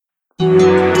Hi,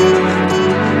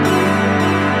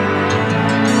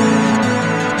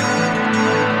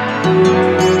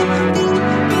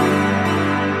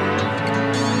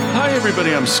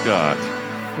 everybody. I'm Scott.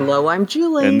 Hello, I'm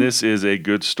Julie. And this is a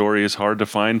Good Story is Hard to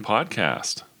Find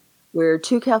podcast, where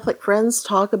two Catholic friends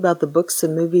talk about the books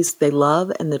and movies they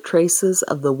love and the traces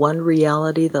of the one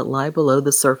reality that lie below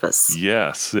the surface.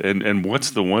 Yes. And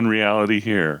what's the one reality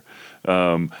here?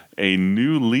 A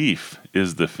New Leaf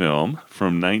is the film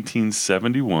from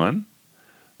 1971,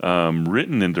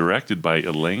 written and directed by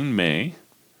Elaine May,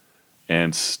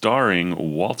 and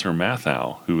starring Walter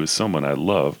Matthau, who is someone I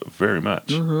love very much.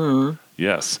 Mm-hmm.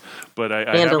 Yes, but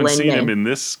I haven't seen him in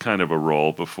this kind of a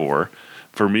role before.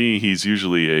 For me, he's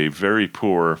usually a very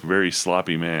poor, very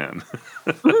sloppy man.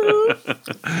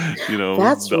 You know,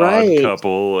 That's The right. Odd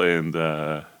Couple and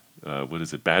what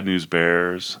is it, Bad News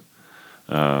Bears.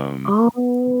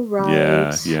 Oh,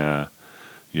 right. Yeah.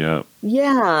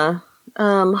 Yeah.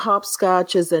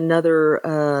 Hopscotch is another,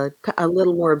 a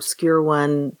little more obscure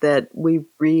one that we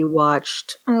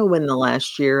rewatched, in the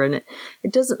last year, and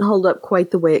it doesn't hold up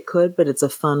quite the way it could, but it's a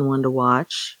fun one to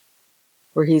watch,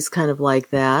 where he's kind of like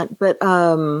that. But,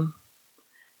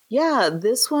 yeah,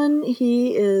 this one,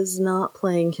 he is not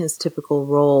playing his typical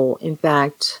role. In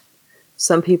fact,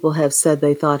 some people have said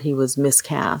they thought he was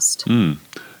miscast.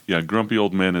 Yeah, Grumpy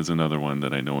Old Men is another one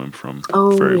that I know him from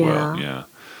well. Yeah.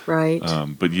 Right.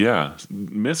 But yeah,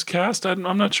 miscast,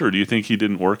 I'm not sure. Do you think he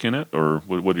didn't work in it? Or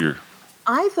what are your...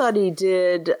 I thought he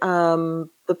did.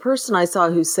 The person I saw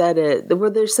who said it, where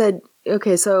they said,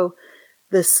 okay, so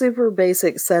the super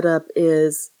basic setup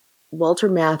is Walter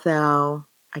Matthau.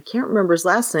 I can't remember his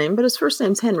last name, but his first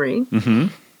name's Henry. Mm-hmm.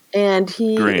 And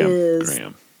he is...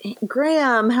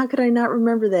 Graham. How could I not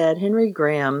remember that? Henry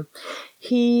Graham.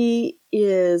 He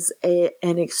is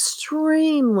an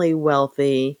extremely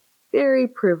wealthy, very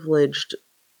privileged,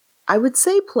 I would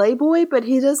say playboy, but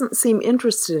he doesn't seem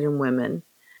interested in women.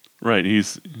 Right.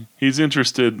 He's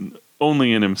interested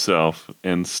only in himself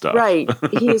and stuff. Right.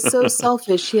 He is so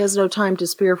selfish. He has no time to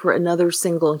spare for another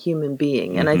single human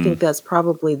being. And I think that's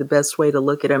probably the best way to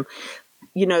look at him.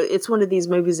 You know, it's one of these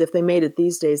movies, if they made it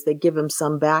these days, they give him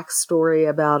some backstory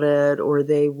about it, or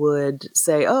they would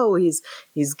say, oh, he's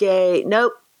gay.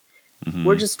 Nope.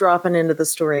 We're just dropping into the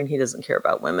story and he doesn't care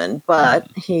about women. But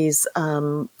he's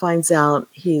finds out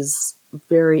he's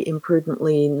very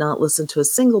imprudently not listened to a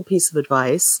single piece of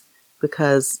advice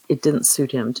because it didn't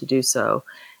suit him to do so.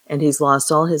 And he's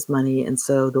lost all his money. And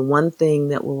so the one thing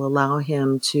that will allow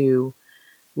him to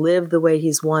live the way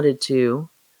he's wanted to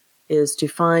is to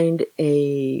find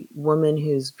a woman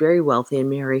who's very wealthy and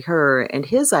marry her. And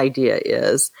his idea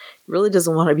is he really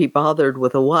doesn't want to be bothered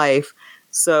with a wife.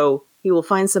 So he will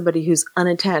find somebody who's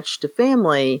unattached to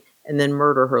family and then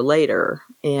murder her later.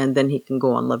 And then he can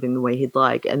go on living the way he'd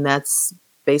like. And that's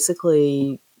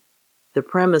basically the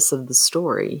premise of the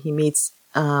story. He meets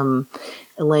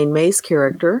Elaine May's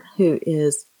character, who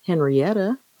is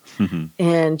Henrietta.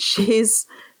 And she's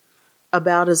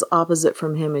about as opposite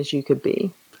from him as you could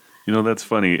be. You know, that's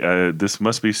funny. This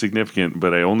must be significant,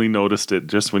 but I only noticed it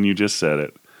just when you just said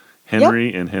it.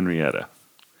 Henry and Henrietta.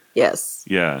 Yes.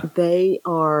 Yeah. They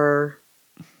are,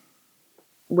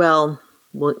 well,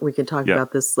 we can talk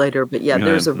about this later, but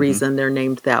there's a reason they're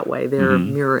named that way. They're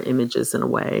mirror images in a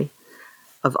way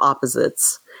of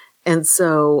opposites. And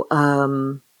so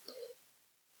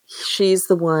she's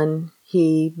the one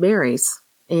he marries.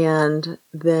 And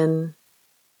then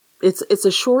it's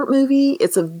a short movie.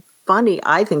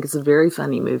 I think it's a very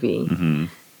funny movie.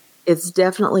 It's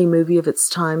definitely a movie of its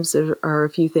times. There are a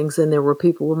few things in there where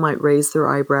people might raise their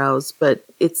eyebrows, but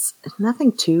it's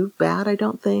nothing too bad, I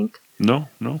don't think. No.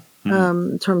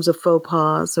 In terms of faux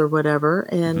pas or whatever.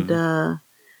 And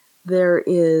there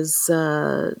is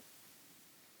a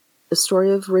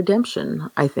story of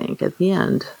redemption, I think, at the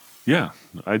end. Yeah,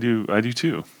 I do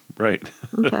too. Right.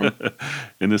 Okay.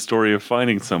 In the story of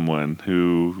finding someone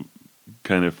who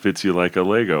kind of fits you like a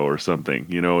Lego or something.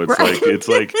 You know, it's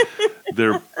like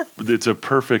it's a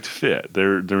perfect fit.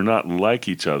 They're not like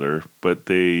each other, but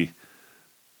I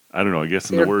don't know, I guess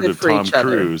in the words of Tom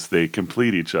Cruise, they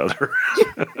complete each other.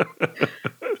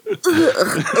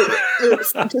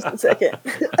 Oops, just a second.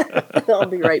 I'll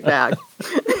be right back.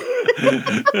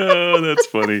 Oh, that's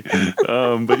funny.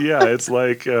 But yeah, it's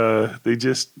like they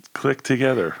just click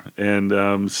together. And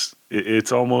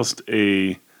it's almost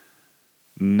a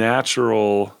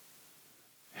natural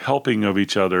helping of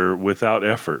each other without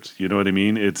effort. You know what I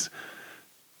mean? It's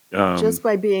just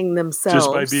by being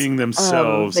themselves.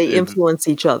 They influence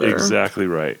each other. Exactly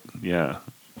right. Yeah.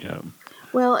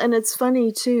 Well, and it's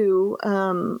funny too.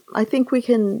 I think we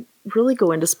can really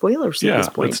go into spoilers at this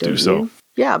point. Let's do so.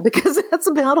 Yeah, because that's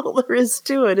about all there is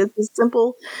to it. It's a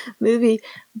simple movie,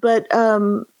 but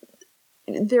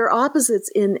they're opposites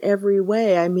in every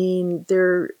way. I mean,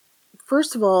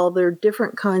 first of all, they're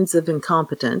different kinds of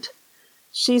incompetent.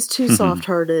 She's too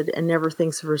soft-hearted and never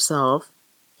thinks of herself.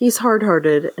 He's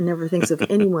hard-hearted and never thinks of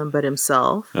anyone but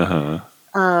himself.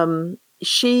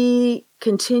 She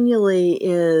continually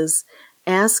is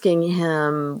asking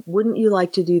him, wouldn't you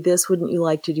like to do this? Wouldn't you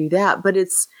like to do that? But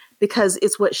it's because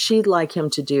it's what she'd like him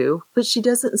to do. But she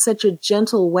does it in such a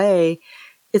gentle way.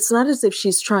 It's not as if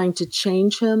she's trying to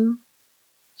change him.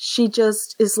 She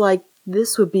just is like,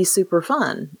 this would be super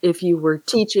fun. If you were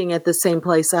teaching at the same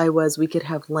place I was, we could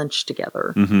have lunch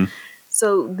together.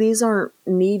 So these aren't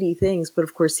needy things, but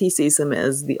of course he sees him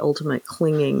as the ultimate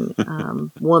clinging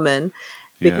woman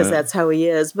because that's how he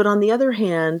is. But on the other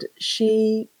hand,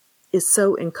 she is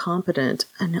so incompetent.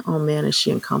 And oh man, is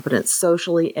she incompetent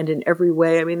socially and in every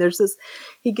way. I mean,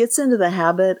 he gets into the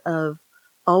habit of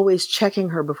always checking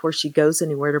her before she goes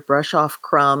anywhere to brush off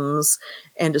crumbs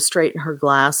and to straighten her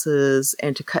glasses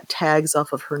and to cut tags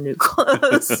off of her new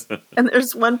clothes. And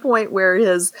there's one point where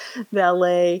he's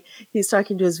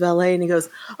talking to his valet and he goes,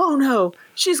 oh no,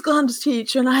 she's gone to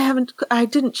teach and I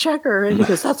didn't check her. And he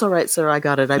goes, that's all right, sir. I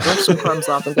got it. I brushed some crumbs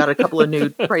off and got a couple of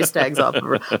new price tags off of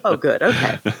her. Oh, good.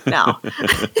 Okay. Now.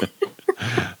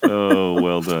 Oh,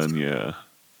 well done. Yeah.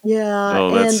 Yeah. Oh,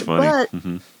 that's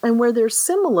funny. And where they're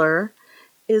similar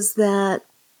is that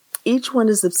each one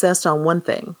is obsessed on one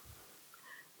thing.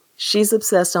 She's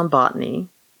obsessed on botany,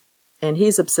 and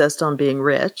he's obsessed on being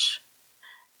rich.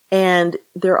 And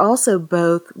they're also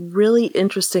both really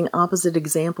interesting opposite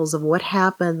examples of what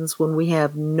happens when we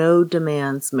have no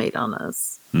demands made on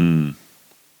us.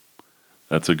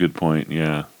 That's a good point,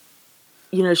 yeah.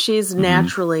 You know, she's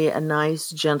naturally a nice,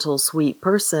 gentle, sweet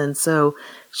person. So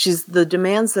the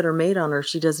demands that are made on her,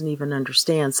 she doesn't even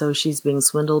understand. So she's being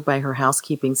swindled by her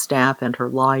housekeeping staff and her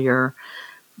lawyer.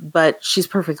 But she's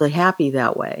perfectly happy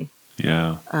that way.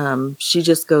 Yeah. She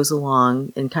just goes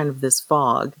along in kind of this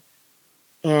fog.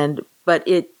 But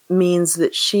it means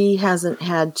that she hasn't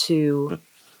had to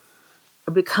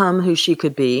become who she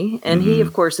could be. And he,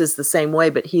 of course, is the same way,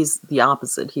 but he's the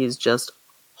opposite. He's just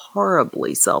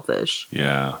horribly selfish.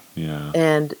 Yeah.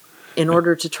 And in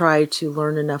order to try to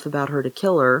learn enough about her to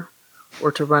kill her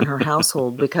or to run her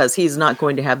household, because he's not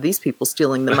going to have these people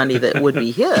stealing the money that would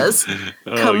be his.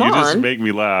 Come on. You just make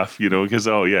me laugh, because,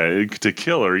 to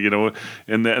kill her,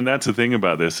 and that's the thing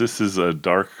about this. This is a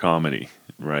dark comedy,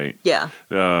 right? Yeah.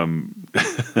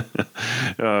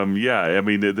 Yeah, I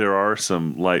mean, there are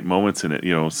some light moments in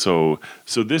it, so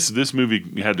this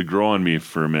movie had to grow on me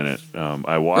for a minute.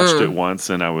 I watched it once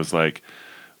and I was like,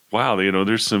 wow,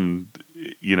 there's some,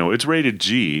 it's rated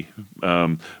G,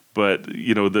 but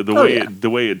the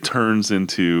way it turns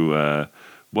into,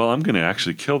 well, I'm going to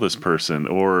actually kill this person,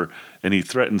 and he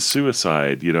threatens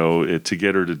suicide, to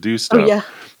get her to do stuff. Oh, yeah.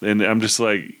 And I'm just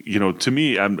like, to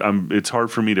me, it's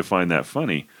hard for me to find that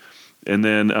funny. And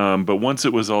then, but once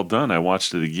it was all done, I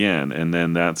watched it again, and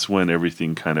then that's when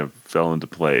everything kind of fell into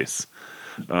place.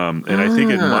 And I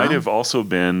think it might have also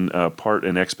been part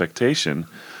an expectation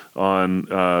on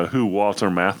who Walter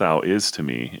Matthau is to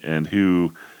me and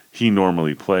who he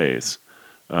normally plays.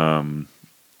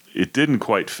 It didn't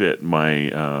quite fit my,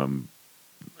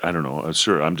 I don't know,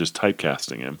 sure, I'm just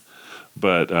typecasting him.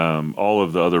 But all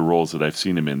of the other roles that I've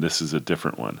seen him in, this is a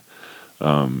different one.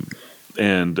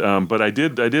 But I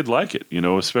did like it,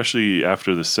 especially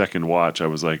after the second watch. I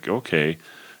was like, okay,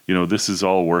 this is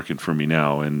all working for me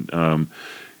now. And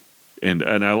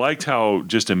I liked how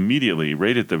just immediately,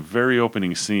 right at the very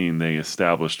opening scene, they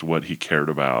established what he cared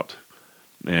about.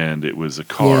 And it was a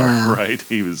car, right?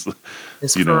 He was,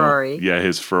 his Ferrari.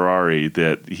 His Ferrari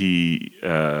that he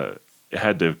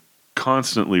had to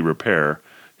constantly repair.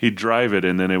 He'd drive it,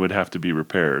 and then it would have to be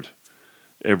repaired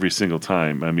every single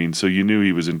time. I mean, so you knew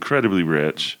he was incredibly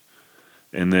rich,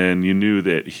 and then you knew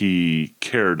that he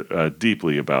cared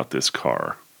deeply about this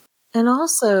car. And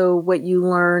also what you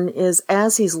learn is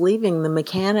as he's leaving, the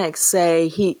mechanics say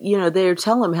they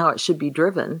tell him how it should be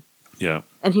driven. Yeah.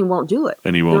 And he won't do it.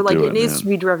 And he won't do it. It needs to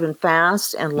be driven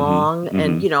fast and long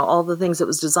and, all the things it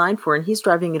was designed for. And he's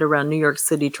driving it around New York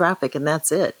City traffic, and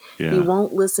that's it. Yeah. He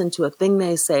won't listen to a thing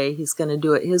they say. He's going to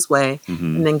do it his way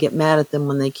and then get mad at them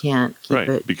when they can't keep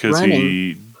it because running.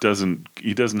 he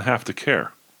doesn't have to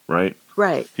care, right?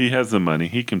 Right. He has the money.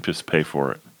 He can just pay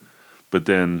for it. But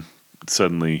then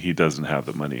suddenly he doesn't have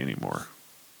the money anymore.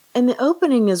 And the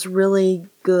opening is really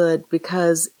good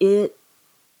because it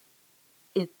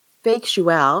fakes you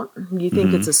out. You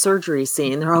think it's a surgery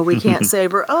scene. We can't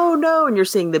save her. Oh no. And you're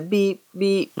seeing the beep,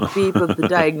 beep, beep of the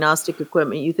diagnostic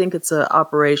equipment. You think it's an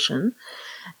operation.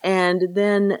 And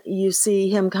then you see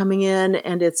him coming in,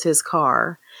 and it's his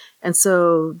car. And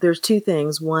so there's two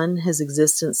things. One, his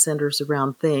existence centers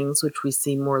around things, which we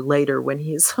see more later when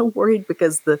he's so worried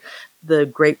because the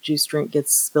grape juice drink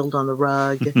gets spilled on the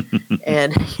rug,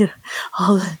 and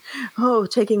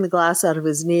taking the glass out of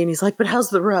his knee, and he's like, "But how's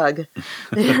the rug?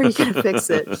 How are you going to fix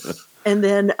it?" And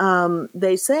then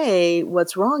they say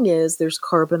what's wrong is there's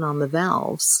carbon on the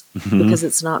valves because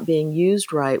it's not being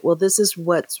used right. Well, this is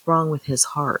what's wrong with his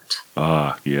heart.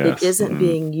 Ah, yes. It isn't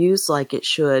being used like it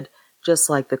should.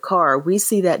 Just like the car, we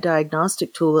see that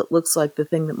diagnostic tool. It looks like the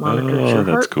thing that monitors your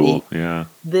heartbeat. That's cool. Yeah.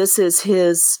 This is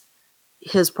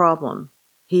his problem.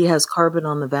 He has carbon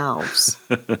on the valves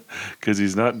because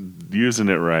he's not using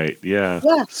it right. Yeah.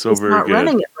 Yeah. So he's very not good.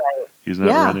 running it right. He's not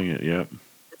running it. Yep.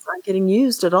 It's not getting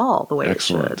used at all the way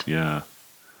Excellent. it should. Yeah.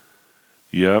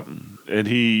 Yep. And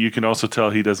you can also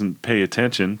tell he doesn't pay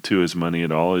attention to his money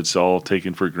at all. It's all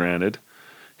taken for granted.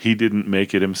 He didn't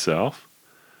make it himself.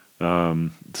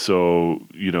 So,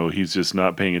 he's just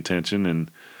not paying attention.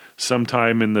 And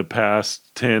sometime in the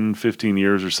past 10, 15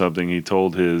 years or something, he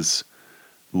told his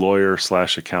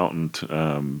lawyer/accountant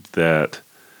that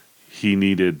he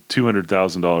needed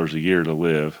 $200,000 a year to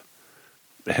live.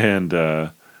 And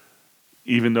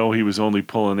even though he was only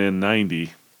pulling in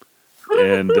 90,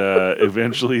 and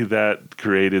eventually that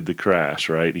created the crash,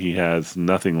 right? He has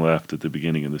nothing left at the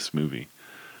beginning of this movie.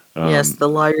 Yes, the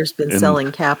lawyer's been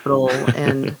selling capital,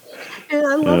 and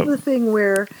I love the thing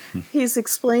where he's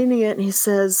explaining it, and he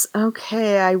says,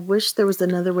 "Okay, I wish there was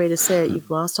another way to say it.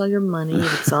 You've lost all your money,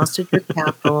 you've exhausted your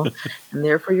capital, and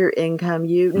therefore your income.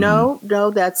 No,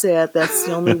 that's it. That's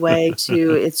the only way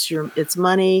to. It's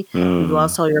money. You've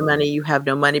lost all your money. You have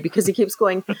no money." Because he keeps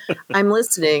going, "I'm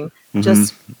listening.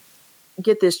 Just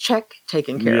get this check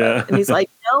taken care of." And he's like,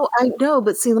 "No, I know,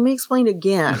 but see, let me explain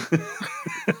again."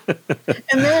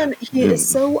 And then he is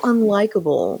so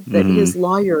unlikable that his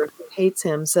lawyer, who hates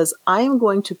him, says, "I am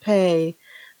going to pay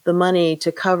the money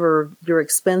to cover your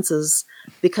expenses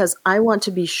because I want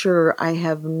to be sure I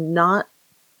have not,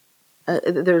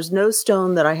 there's no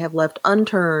stone that I have left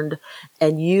unturned,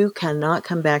 and you cannot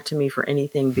come back to me for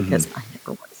anything because I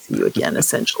never want to see you again,"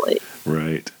 essentially.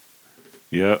 Right.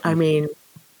 Yeah. I mean,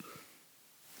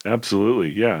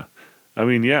 absolutely. Yeah. I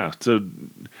mean, yeah. So,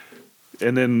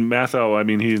 and then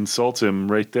Mathau, he insults him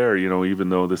right there, even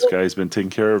though this guy's been taking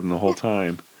care of him the whole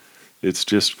time. It's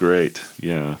just great.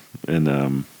 Yeah.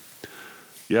 And,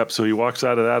 yep. So he walks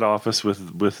out of that office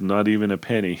with not even a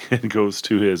penny and goes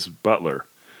to his butler.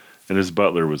 And his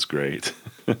butler was great.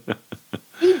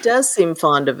 He does seem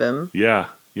fond of him. Yeah.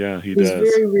 Yeah, he He's does.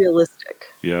 very realistic.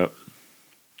 Yep.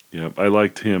 Yep. I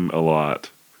liked him a lot.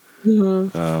 I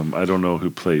don't know who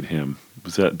played him.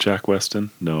 Was that Jack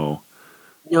Weston? No.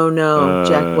 No.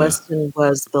 Jack Weston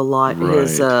was the law. Right.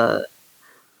 His, I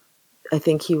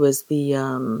think he was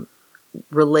the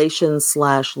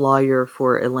relations/lawyer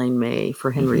for Elaine May,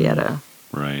 for Henrietta.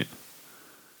 Right.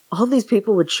 All these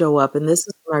people would show up, and this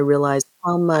is when I realized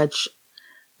how much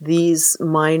these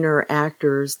minor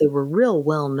actors, they were real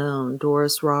well known.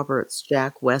 Doris Roberts,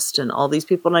 Jack Weston, all these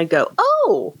people, and I'd go,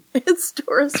 "Oh, it's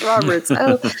Doris Roberts."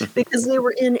 Oh, because they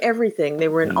were in everything. They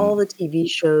were in all the TV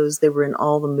shows. They were in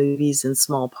all the movies in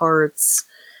small parts.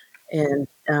 And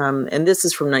this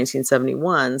is from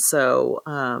 1971, so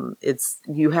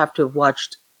you have to have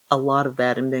watched a lot of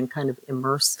that and been kind of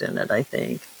immersed in it, I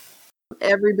think.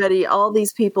 Everybody, all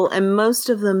these people, and most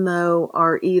of them, though,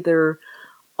 are either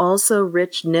also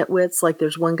rich nitwits. Like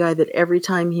there's one guy that every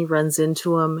time he runs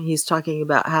into him, he's talking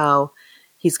about how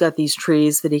he's got these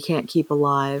trees that he can't keep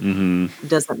alive. It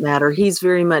doesn't matter. He's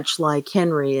very much like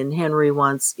Henry, and Henry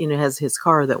wants, has his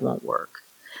car that won't work.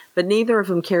 But neither of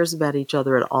them cares about each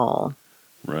other at all.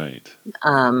 Right.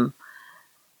 So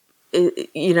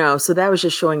that was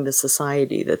just showing the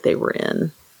society that they were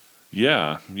in.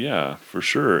 Yeah, for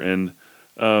sure. And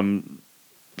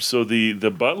so the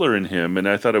butler in him, and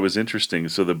I thought it was interesting.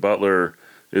 So the butler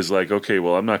is like, okay,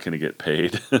 well, I'm not going to get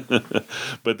paid.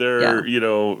 But they're,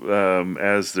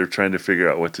 as they're trying to figure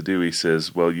out what to do, he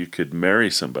says, well, you could marry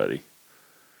somebody.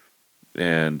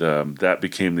 And that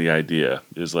became the idea,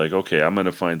 is like, okay, I'm going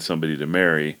to find somebody to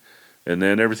marry, and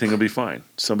then everything will be fine.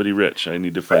 Somebody rich. I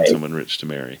need to find someone rich to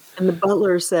marry. And the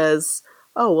butler says,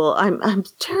 "Oh, well, I'm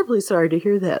terribly sorry to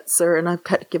hear that, sir, and I've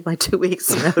got to give my 2 weeks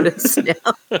notice now."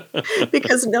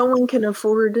 Because no one can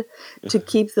afford to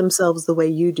keep themselves the way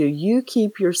you do. You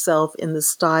keep yourself in the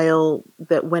style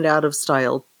that went out of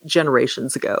style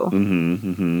generations ago.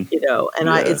 And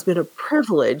it's been a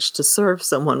privilege to serve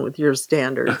someone with your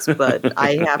standards, but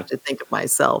I have to think of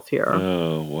myself here.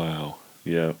 Oh, wow.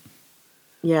 Yeah.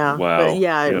 Yeah. Wow.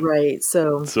 But right.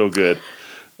 So good.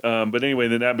 But anyway,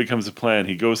 then that becomes a plan.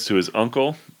 He goes to his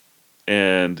uncle,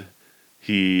 and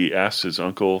he asks his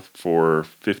uncle for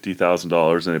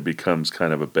 $50,000, and it becomes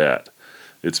kind of a bet.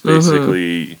 It's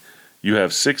basically you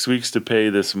have 6 weeks to pay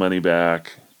this money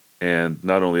back, and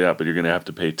not only that, but you're going to have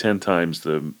to pay 10 times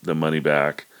the money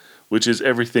back, which is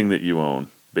everything that you own.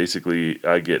 Basically,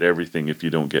 I get everything if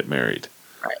you don't get married.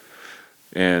 Right.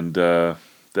 And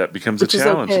that becomes Which a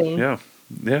challenge. Is okay, yeah.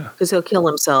 because he'll kill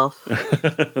himself.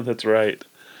 That's right.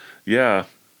 Yeah.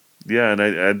 Yeah,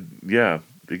 and yeah,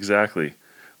 exactly.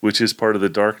 Which is part of the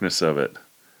darkness of it.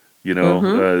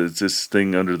 It's this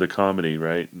thing under the comedy,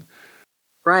 right?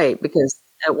 Right, because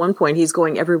at one point he's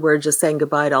going everywhere just saying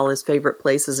goodbye to all his favorite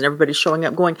places, and everybody's showing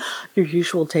up going, your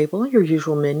usual table, your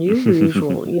usual menu, your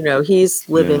usual, he's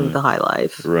living the high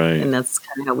life. Right. And that's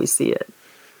kind of how we see it.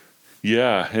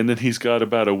 Yeah, and then he's got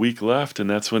about a week left, and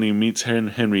that's when he meets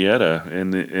Henrietta.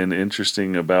 And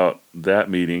interesting about that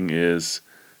meeting is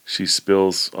she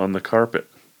spills on the carpet.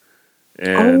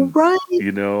 And, right.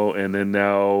 And then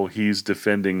now he's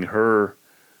defending her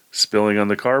spilling on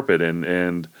the carpet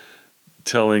and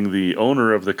telling the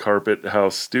owner of the carpet how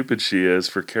stupid she is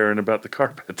for caring about the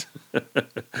carpet.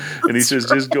 And he says,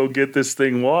 just go get this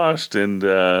thing washed and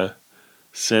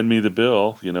send me the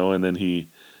bill, and then he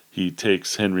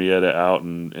takes Henrietta out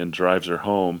and drives her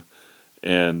home.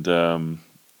 And,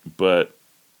 but,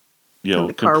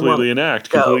 completely enact.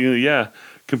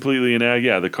 Completely enact.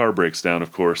 Yeah, the car breaks down,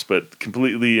 of course, but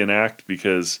completely enact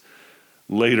because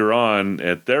later on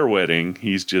at their wedding,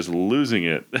 he's just losing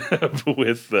it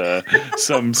with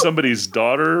somebody's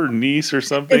daughter, niece, or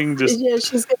something.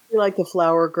 She's gonna be like the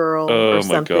flower girl. Oh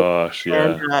my gosh,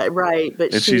 yeah, and, right.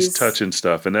 But she's touching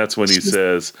stuff, and that's when he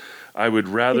says, "I would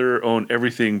rather own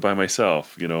everything by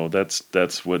myself."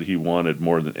 That's what he wanted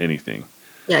more than anything.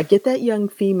 Yeah, get that young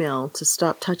female to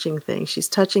stop touching things. She's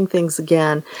touching things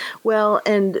again. Well,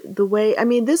 and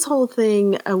this whole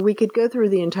thing, we could go through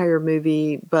the entire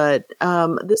movie, but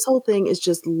this whole thing is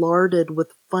just larded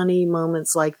with funny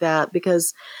moments like that,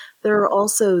 because there are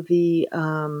also the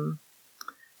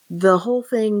whole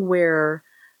thing where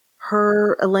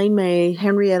Elaine May,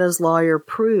 Henrietta's lawyer,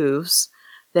 proves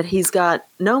that he's got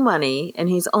no money and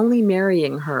he's only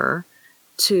marrying her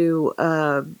to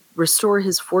restore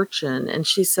his fortune. And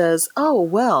she says, oh,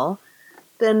 well,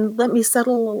 then let me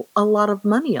settle a lot of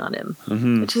money on him.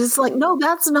 Mm-hmm. And she's like, no,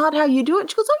 that's not how you do it.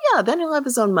 She goes, oh, yeah, then he'll have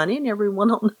his own money and everyone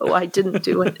will know I didn't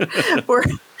do it for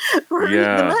the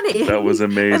money. That was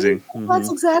amazing.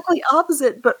 That's exactly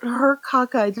opposite, but her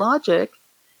cockeyed logic,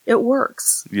 it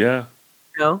works. Yeah.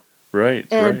 Right.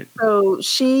 And so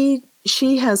she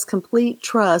has complete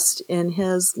trust in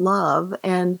his love.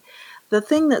 And the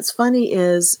thing that's funny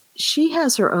is she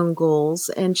has her own goals,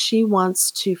 and she wants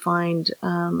to find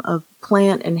a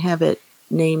plant and have it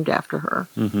named after her,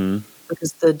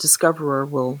 because the discoverer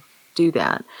will do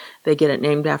that. They get it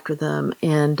named after them,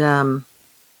 and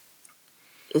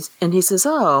he says,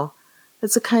 "Oh,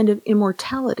 it's a kind of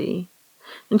immortality."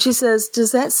 And she says,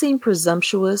 "Does that seem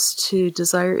presumptuous to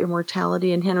desire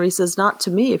immortality?" And Henry says, "Not to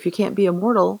me. If you can't be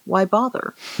immortal, why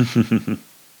bother?"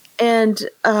 And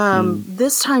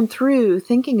this time through,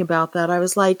 thinking about that, I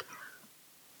was like,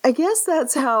 I guess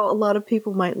that's how a lot of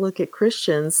people might look at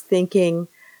Christians, thinking,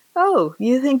 oh,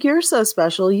 you think you're so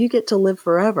special, you get to live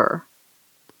forever.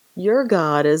 Your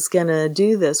God is going to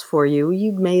do this for you.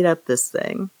 You made up this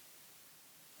thing.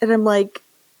 And I'm like,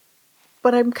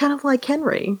 but I'm kind of like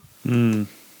Henry.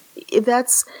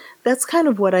 That's kind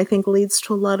of what I think leads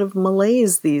to a lot of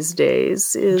malaise these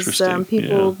days, is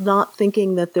people not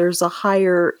thinking that there's a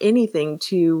higher anything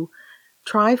to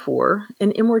try for.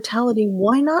 And immortality,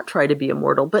 why not try to be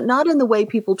immortal? But not in the way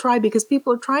people try, because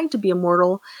people are trying to be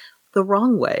immortal the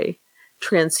wrong way.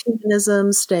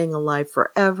 Transhumanism, staying alive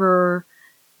forever.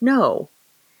 No.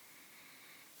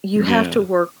 You have to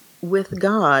work with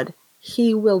God.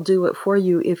 He will do it for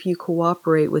you if you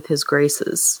cooperate with his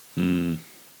graces. Yeah,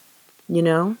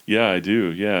 I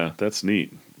do. Yeah, that's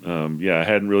neat. I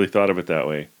hadn't really thought of it that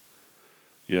way.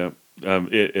 Yeah,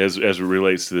 as it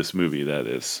relates to this movie, that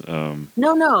is.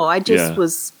 No, I just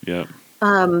was. Yeah.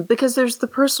 Because there's the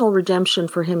personal redemption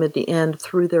for him at the end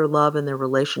through their love and their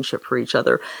relationship for each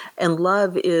other, and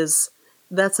love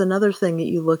that's another thing that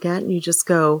you look at and you just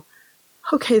go,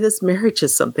 okay, this marriage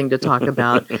is something to talk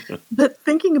about. But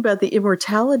thinking about the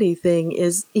immortality thing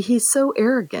he's so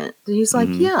arrogant. He's like,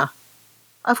 yeah.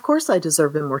 Of course I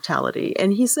deserve immortality.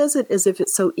 And he says it as if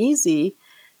it's so easy.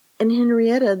 And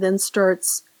Henrietta then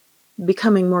starts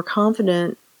becoming more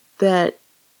confident that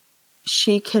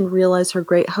she can realize her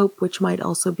great hope, which might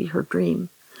also be her dream.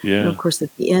 Yeah. And of course,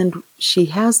 at the end, she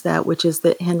has that, which is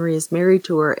that Henry is married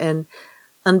to her. And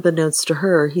unbeknownst to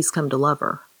her, he's come to love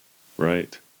her.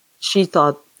 Right. She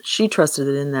thought she trusted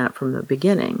in that from the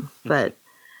beginning.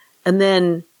 And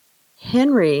then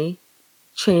Henry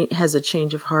has a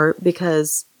change of heart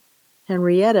because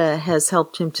Henrietta has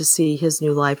helped him to see his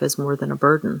new life as more than a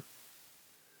burden.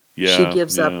 She Yeah.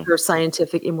 gives up Yeah. her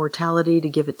scientific immortality to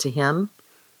give it to him.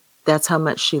 That's how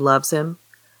much she loves him.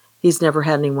 He's never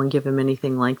had anyone give him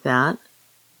anything like that.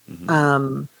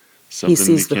 Something he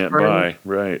sees you the can't fern. buy.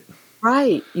 Right.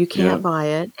 Right. You can't Yeah. buy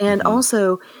it. And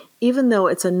also, even though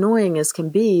it's annoying as can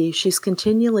be, she's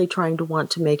continually trying to want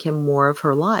to make him more of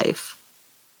her life.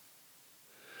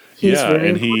 He's Yeah, very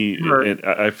and important to her.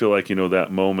 and I feel like,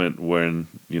 that moment when,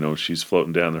 she's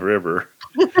floating down the river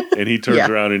and he turns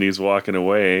Yeah. around and he's walking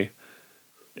away,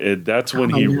 that's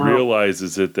when I he know.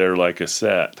 realizes that they're like a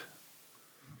set.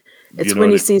 It's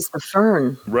when he sees the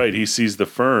fern. Right, he sees the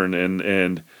fern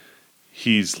and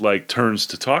he's like turns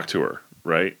to talk to her,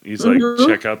 right? He's like,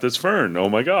 check out this fern. Oh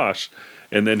my gosh.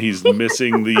 And then he's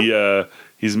missing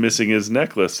he's missing his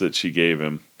necklace that she gave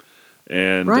him.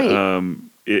 And Right.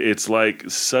 it's like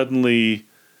suddenly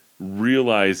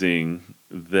realizing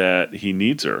that he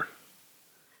needs her.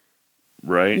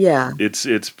 Right? Yeah. It's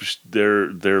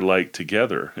they're like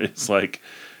together. It's like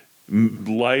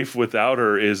life without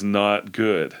her is not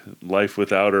good. Life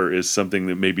without her is something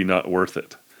that maybe not worth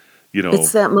it.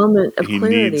 It's that moment of He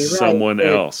clarity, needs right? someone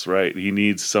else, right? He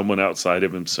needs someone outside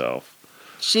of himself.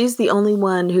 She's the only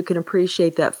one who can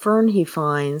appreciate that fern he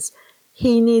finds.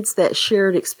 He needs that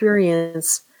shared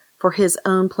experience for his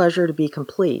own pleasure to be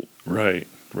complete. Right,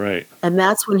 right. And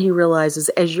that's when he realizes,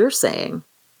 as you're saying,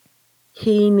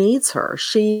 he needs her.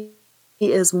 She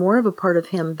is more of a part of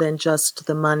him than just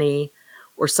the money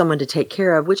or someone to take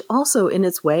care of, which also, in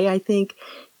its way, I think,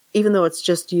 even though it's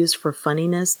just used for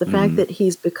funniness, the fact that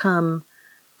he's become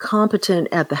competent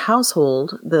at the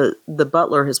household, the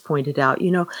butler has pointed out,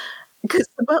 because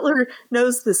the butler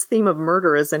knows this theme of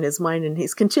murder is in his mind, and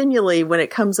he's continually, when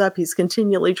it comes up, he's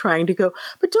continually trying to go,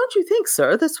 but don't you think,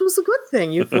 sir, this was a good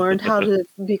thing? You've learned how to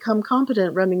become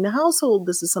competent running the household.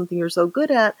 This is something you're so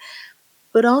good at.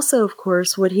 But also, of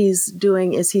course, what he's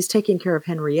doing is he's taking care of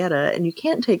Henrietta, and you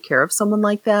can't take care of someone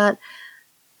like that.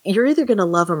 You're either going to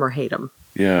love him or hate him.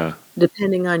 Yeah.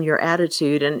 Depending on your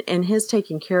attitude. And his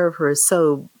taking care of her is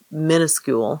so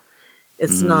minuscule.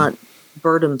 It's not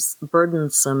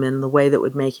burdensome in the way that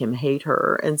would make him hate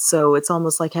her. And so it's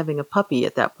almost like having a puppy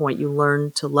at that point. You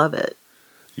learn to love it.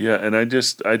 Yeah, and I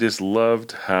just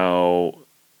loved how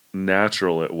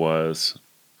natural it was.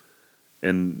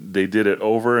 And they did it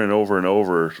over and over and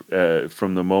over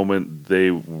from the moment they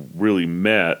really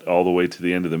met all the way to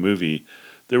the end of the movie.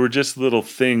 There were just little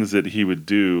things that he would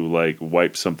do, like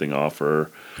wipe something off her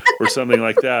or something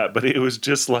like that. But it was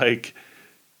just like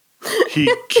he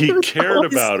cared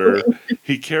about her.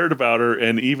 He cared about her,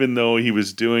 and even though he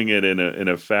was doing it in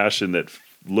a fashion that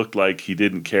looked like he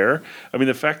didn't care, I mean,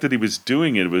 the fact that he was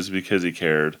doing it was because he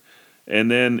cared,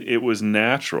 and then it was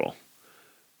natural.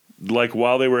 Like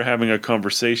while they were having a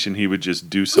conversation, he would just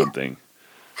do something,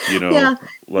 Yeah,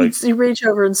 like you reach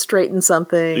over and straighten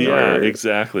something. yeah, or,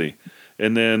 exactly.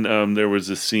 And then there was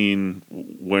a scene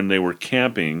when they were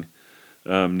camping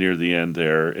near the end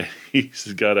there.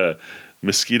 He's got a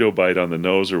mosquito bite on the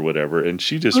nose or whatever, and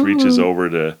she just reaches over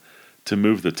to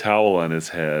move the towel on his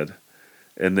head,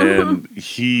 and then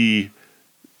he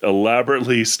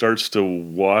elaborately starts to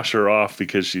wash her off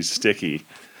because she's sticky.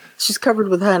 She's covered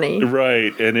with honey.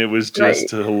 Right, and it was just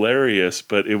hilarious,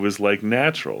 but it was like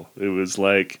natural. It was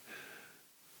like,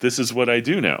 this is what I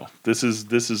do now. This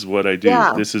is what I do.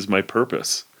 Yeah. This is my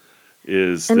purpose.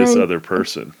 Is And this I- other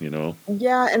person,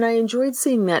 Yeah, and I enjoyed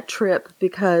seeing that trip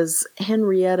because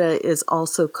Henrietta is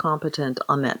also competent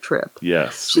on that trip.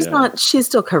 Yes. She's yeah. not, she's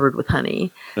still covered with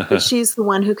honey, but she's the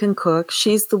one who can cook.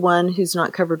 She's the one who's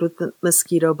not covered with the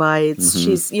mosquito bites.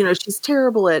 She's, she's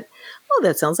terrible at, oh,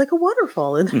 that sounds like a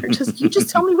waterfall. And they're you just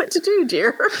tell me what to do,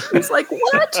 dear. It's like,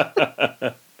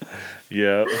 what?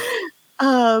 Yeah.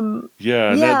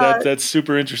 Yeah. That's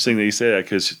super interesting that you say that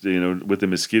because, with the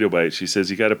mosquito bite, she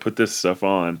says, you got to put this stuff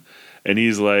on. And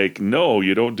he's like, no,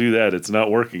 you don't do that. It's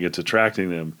not working. It's attracting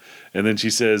them. And then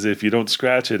she says, if you don't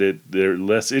scratch it, they're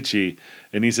less itchy.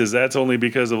 And he says, that's only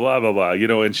because of blah, blah, blah,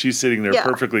 and she's sitting there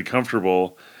perfectly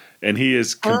comfortable. And he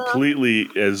is completely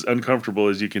as uncomfortable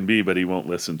as you can be, but he won't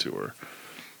listen to her.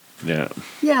 Yeah.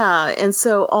 Yeah. And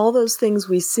so all those things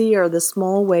we see are the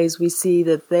small ways we see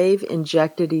that they've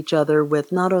injected each other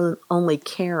with not only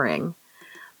caring,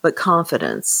 but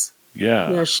confidence.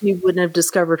 Yeah. She wouldn't have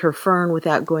discovered her fern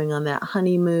without going on that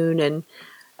honeymoon. And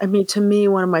I mean, to me,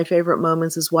 one of my favorite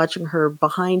moments is watching her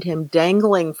behind him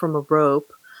dangling from a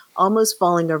rope almost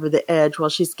falling over the edge while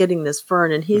she's getting this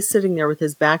fern, and he's sitting there with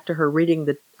his back to her reading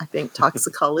the, I think,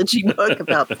 toxicology book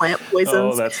about plant Oh,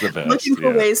 poisons, that's the best. looking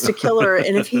for Yeah. ways to kill her.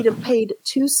 And if he'd have paid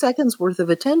 2 seconds worth of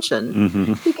attention,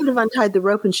 Mm-hmm. he could have untied the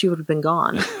rope and she would have been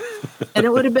gone. And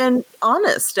it would have been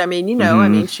honest. I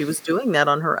mean, she was doing that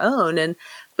on her own.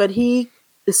 But he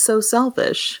is so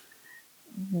selfish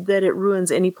that it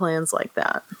ruins any plans like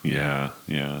that. Yeah,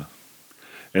 yeah.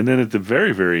 And then at the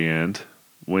very, very end,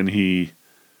 when he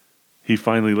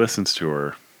finally listens to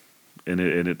her, and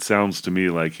it sounds to me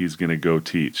like he's going to go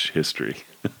teach history.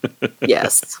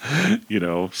 Yes.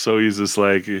 So he's just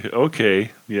like,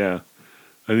 okay, yeah,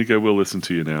 I think I will listen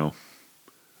to you now.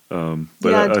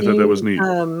 But I thought that was neat.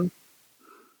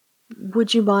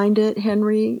 Would you mind it,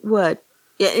 Henry? What?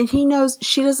 Yeah, and he knows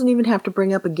she doesn't even have to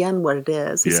bring up again what it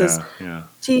is. He says,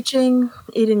 teaching,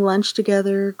 eating lunch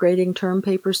together, grading term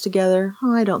papers together.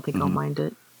 Oh, I don't think I'll mind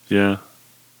it. Yeah.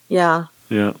 Yeah.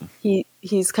 Yeah.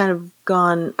 He's kind of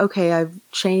gone, okay, I've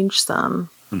changed some.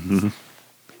 Mm-hmm.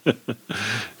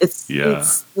 It's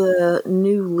the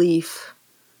new leaf.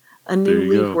 A new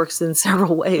leaf works in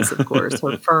several ways, of course.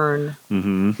 Her fern,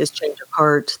 his change of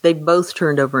heart. They both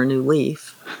turned over a new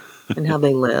leaf in how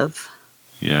they live.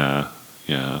 Yeah,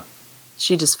 yeah.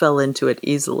 She just fell into it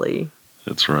easily.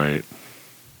 That's right.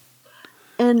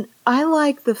 And I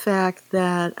like the fact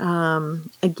that,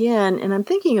 again, and I'm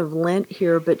thinking of Lent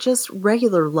here, but just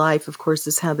regular life, of course,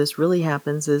 is how this really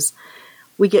happens, is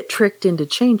we get tricked into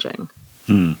changing.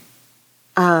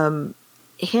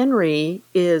 Henry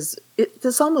is,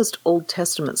 it's almost Old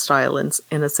Testament style in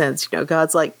a sense.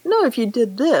 God's like, no, if you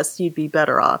did this, you'd be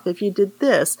better off. If you did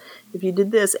this,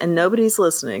 and nobody's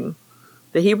listening.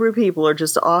 The Hebrew people are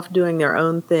just off doing their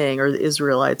own thing, or the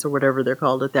Israelites, or whatever they're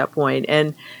called at that point.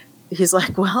 And he's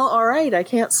like, well, all right, I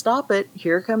can't stop it.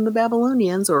 Here come the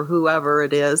Babylonians, or whoever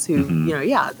it is who,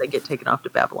 they get taken off to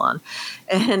Babylon.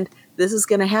 And this is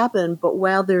going to happen. But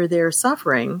while they're there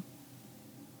suffering,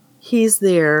 he's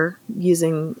there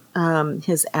using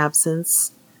his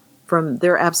absence from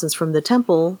the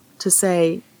temple to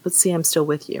say, but see, I'm still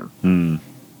with you.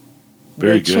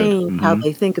 Very they good. change how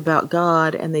they think about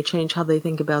God, and they change how they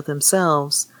think about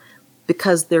themselves,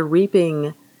 because they're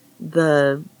reaping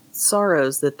the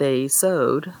sorrows that they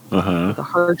sowed, the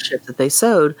hardship that they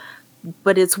sowed,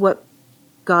 but it's what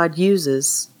God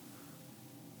uses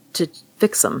to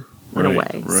fix them in a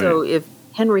way. Right. So if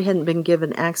Henry hadn't been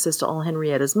given access to all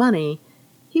Henrietta's money,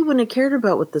 he wouldn't have cared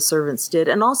about what the servants did.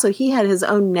 And also, he had his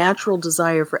own natural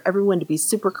desire for everyone to be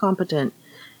super competent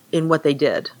in what they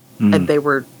did, and they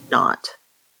were not.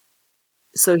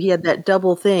 So he had that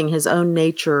double thing, his own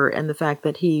nature and the fact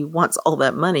that he wants all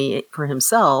that money for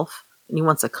himself, and he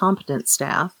wants a competent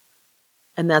staff.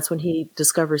 And that's when he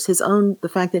discovers the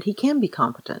fact that he can be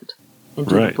competent and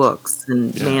do the books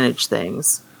and manage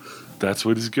things. That's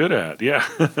what he's good at. Yeah.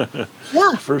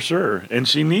 Yeah. For sure. And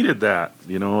she needed that.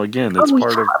 Again, that's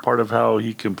part of how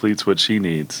he completes what she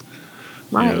needs.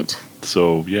 Right. Yeah.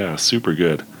 So, yeah, super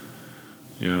good.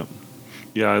 Yeah.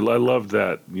 Yeah, I love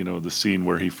that, the scene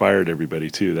where he fired everybody,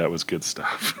 too. That was good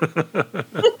stuff.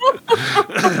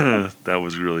 That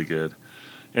was really good.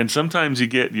 And sometimes you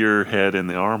get your head in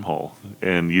the armhole,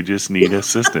 and you just need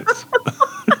assistance.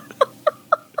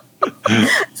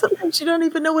 Sometimes you don't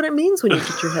even know what it means when you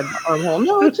get your head in the armhole.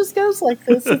 No, it just goes like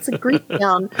this. It's a Greek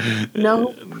down.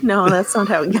 No, that's not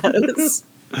how it goes.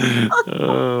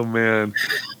 Oh, man.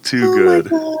 Too good.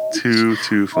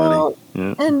 Too funny. Well,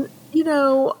 yeah. And,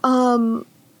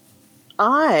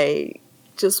 I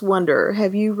just wonder,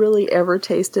 have you really ever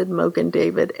tasted Mogan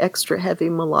David extra heavy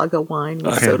Malaga wine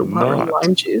with soda water and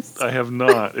lime juice? I have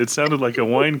not. It sounded like a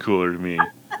wine cooler to me.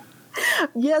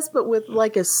 Yes, but with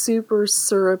like a super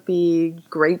syrupy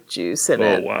grape juice in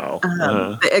it. Oh, wow.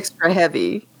 The extra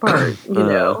heavy part,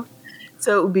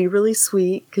 So it would be really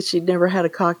sweet because she'd never had a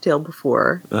cocktail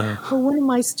before. Well, one of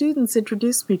my students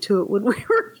introduced me to it when we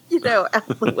were, out in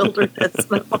the wilderness.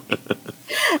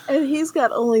 And he's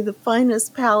got only the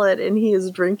finest palate, and he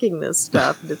is drinking this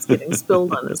stuff that's getting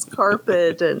spilled on his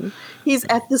carpet. And he's,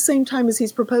 at the same time as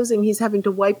he's proposing, he's having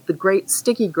to wipe the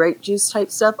sticky grape juice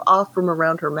type stuff off from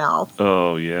around her mouth.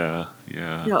 Oh, yeah,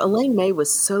 yeah. Elaine May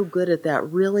was so good at that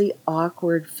really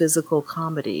awkward physical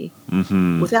comedy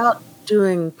without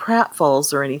doing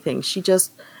pratfalls or anything. She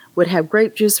just would have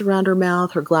grape juice around her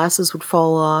mouth, her glasses would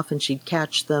fall off, and she'd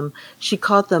catch them. She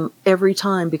caught them every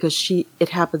time because it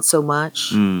happened so much.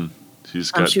 She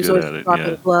just got she was good always at it.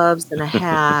 dropping gloves and a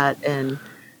hat, and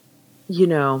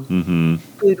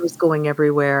food was going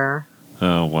everywhere.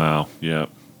 Oh, wow. Yeah.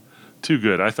 Too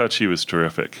good. I thought she was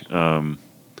terrific.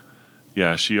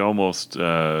 She almost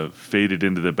faded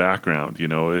into the background,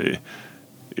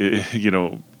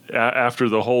 after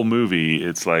the whole movie,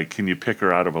 it's like, can you pick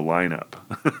her out of a lineup?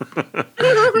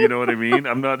 You know what I mean?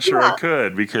 I'm not sure I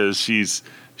could, because she's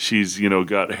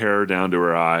got hair down to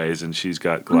her eyes, and she's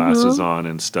got glasses on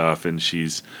and stuff, and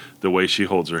the way she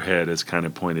holds her head is kind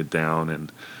of pointed down,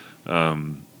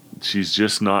 and she's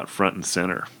just not front and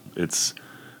center. It's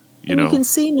you can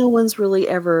see no one's really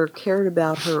ever cared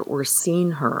about her or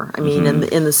seen her. I mean,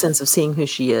 in the sense of seeing who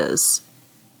she is.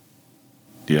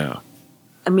 Yeah.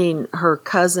 I mean, her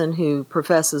cousin who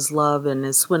professes love and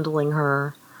is swindling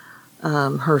her,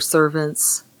 her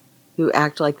servants who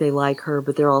act like they like her,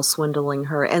 but they're all swindling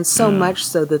her. And so much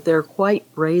so that they're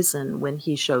quite brazen when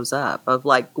he shows up, of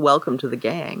like, welcome to the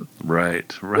gang.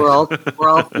 Right. We're all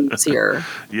thieves here.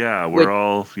 Yeah,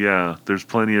 there's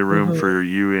plenty of room for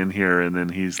you in here. And then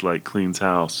he's like, cleans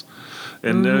house.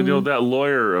 And that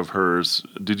lawyer of hers,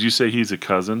 did you say he's a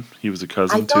cousin? He was a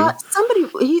cousin too? I thought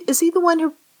is he the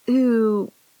one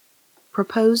who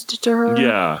proposed to her?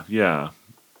 Yeah.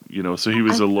 So he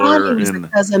was a lawyer. He was a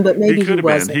cousin, but maybe he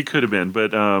wasn't. He could have been,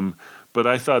 but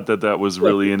I thought that was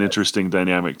really an interesting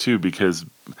dynamic too, because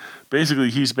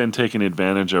basically he's been taking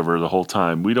advantage of her the whole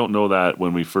time. We don't know that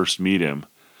when we first meet him.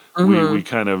 We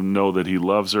kind of know that he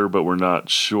loves her, but we're not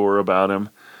sure about him.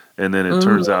 And then it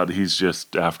turns out he's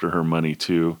just after her money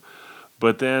too.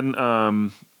 But then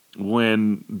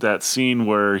when that scene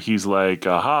where he's like,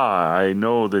 aha, I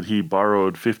know that he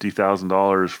borrowed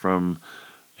 $50,000 from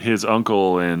his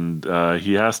uncle, and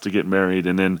he has to get married.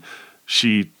 And then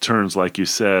she turns, like you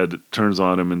said, turns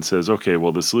on him and says, okay,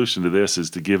 well, the solution to this is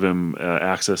to give him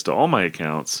access to all my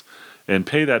accounts and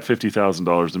pay that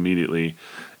 $50,000 immediately.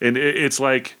 And it's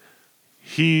like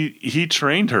he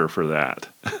trained her for that.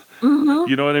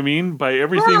 You know what I mean? By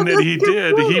everything that he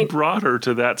did, he brought her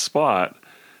to that spot.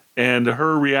 And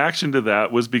her reaction to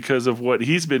that was because of what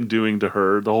he's been doing to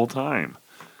her the whole time.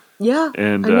 Yeah,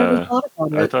 and I never thought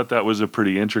about it. I thought that was a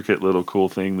pretty intricate little cool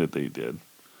thing that they did.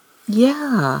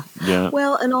 Yeah. Yeah.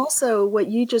 Well, and also what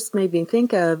you just made me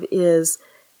think of is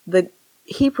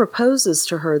he proposes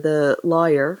to her, the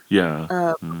lawyer.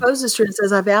 Yeah. Proposes to her and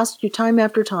says, I've asked you time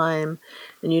after time,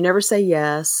 and you never say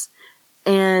yes.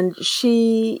 And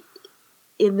she,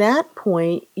 in that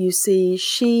point, you see,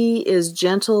 she is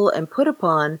gentle and put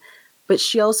upon, but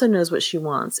she also knows what she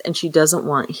wants, and she doesn't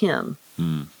want him.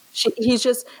 He's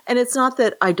just, and it's not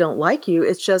that I don't like you,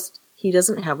 it's just he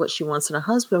doesn't have what she wants in a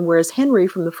husband, whereas Henry,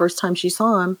 from the first time she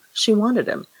saw him, she wanted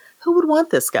him. Who would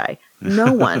want this guy?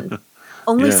 No one.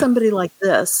 Only somebody like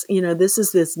this. This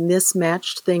is this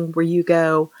mismatched thing where you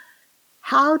go,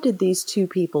 how did these two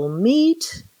people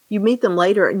meet? You meet them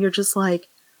later and you're just like,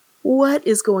 what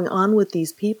is going on with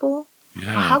these people? Yeah.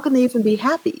 How can they even be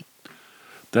happy?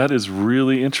 That is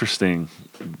really interesting.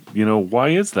 Why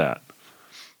is that?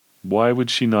 Why would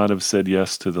she not have said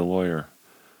yes to the lawyer?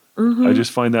 I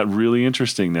just find that really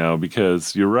interesting now,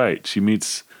 because you're right. She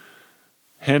meets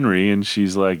Henry and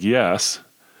she's like, yes,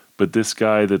 but this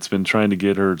guy that's been trying to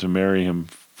get her to marry him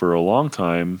for a long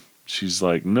time, she's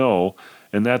like, no,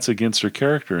 and that's against her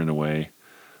character in a way.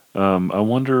 I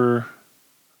wonder...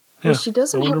 Well, she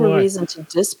doesn't have a reason to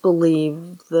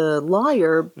disbelieve the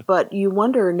lawyer, but you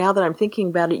wonder, now that I'm thinking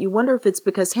about it, you wonder if it's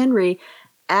because Henry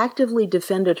actively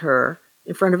defended her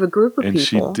in front of a group of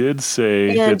people. And she did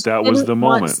say that was the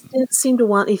moment. Didn't seem to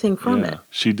want anything from it.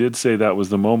 She did say that was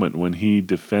the moment when he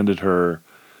defended her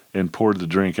and poured the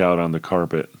drink out on the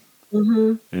carpet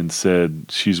and said,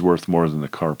 she's worth more than the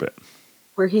carpet.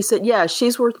 Where he said, yeah,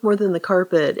 she's worth more than the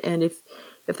carpet, and if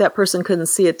that person couldn't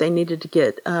see it, they needed to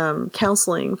get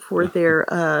counseling for their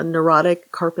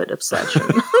neurotic carpet obsession.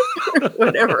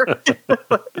 Whatever. It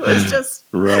was just,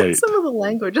 some of the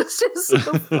language is just so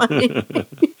funny.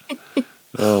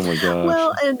 Oh my gosh.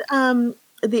 Well, and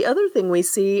the other thing we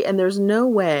see, and there's no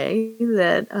way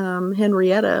that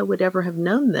Henrietta would ever have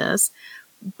known this,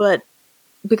 but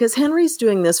because Henry's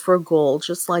doing this for a goal,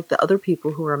 just like the other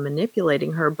people who are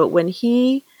manipulating her, but when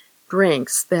he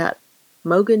drinks that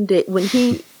Mogan when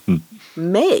he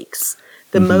makes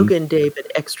the Mogan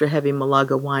David extra heavy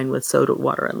Malaga wine with soda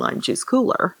water and lime juice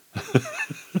cooler,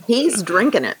 he's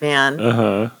drinking it,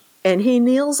 man. And he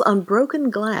kneels on broken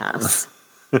glass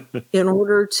in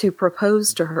order to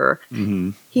propose to her.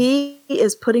 He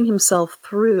is putting himself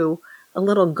through a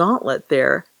little gauntlet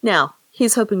there. Now,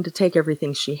 he's hoping to take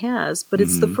everything she has, but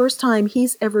it's the first time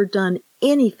he's ever done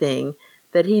anything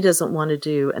that he doesn't want to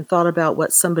do and thought about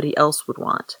what somebody else would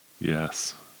want.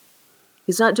 Yes.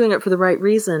 He's not doing it for the right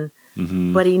reason,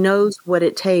 but he knows what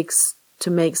it takes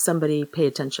to make somebody pay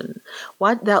attention.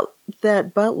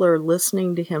 That butler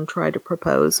listening to him try to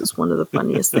propose is one of the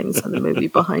funniest things in the movie,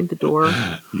 Behind the Door.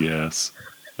 Yes.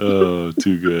 Oh,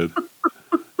 too good.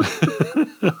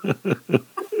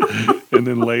 And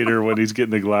then later, when he's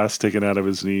getting the glass taken out of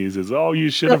his knees, is, "Oh, you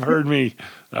should have heard me.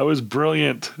 I was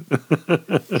brilliant.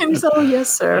 And he said, "Oh,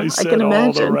 yes, sir. I I said can all the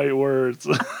imagine." right words."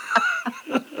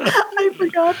 I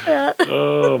forgot that.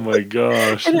 Oh my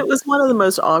gosh. And it was one of the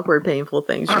most awkward, painful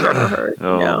things you've ever heard.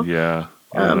 Oh yeah.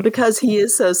 Because he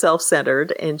is so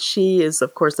self-centered, and she is,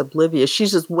 of course, oblivious.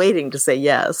 She's just waiting to say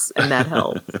yes, and that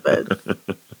helps. But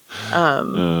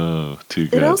Oh, too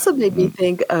good. it also made me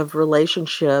think of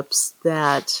relationships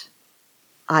that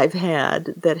I've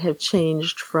had that have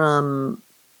changed from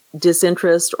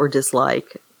disinterest or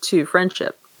dislike to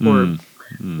friendship or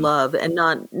love, and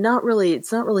not really.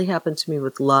 It's not really happened to me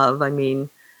with love. I mean,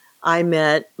 I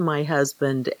met my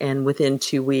husband, and within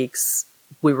 2 weeks,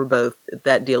 we were both,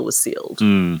 that deal was sealed.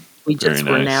 We just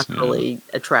were naturally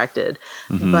attracted.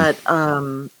 But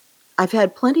I've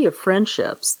had plenty of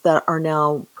friendships that are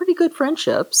now pretty good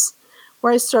friendships,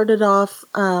 where I started off,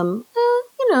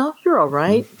 you're all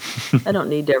right. I don't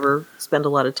need to ever spend a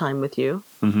lot of time with you.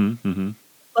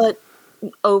 But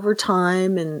over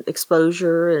time and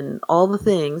exposure and all the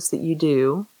things that you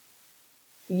do,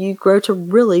 you grow to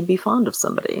really be fond of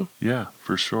somebody. Yeah,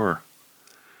 for sure.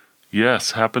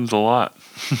 Yes, happens a lot.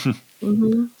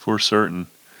 For certain.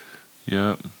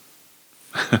 Yeah.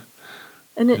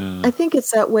 And I think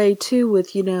it's that way too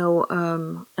with,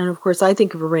 and of course I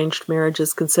think of arranged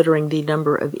marriages considering the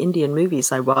number of Indian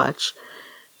movies I watch.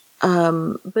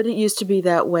 But it used to be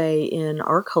that way in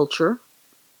our culture.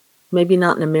 Maybe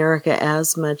not in America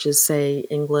as much as, say,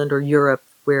 England or Europe,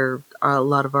 where a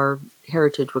lot of our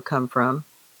heritage would come from,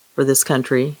 for this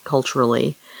country,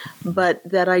 culturally. But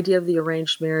that idea of the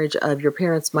arranged marriage of your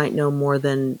parents might know more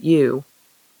than you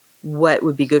what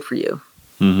would be good for you.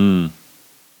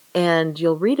 And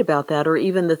you'll read about that, or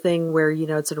even the thing where,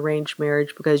 it's an arranged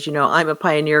marriage because, I'm a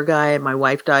pioneer guy and my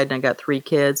wife died and I got 3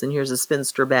 kids and here's a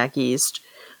spinster back east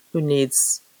who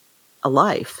needs a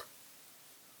life.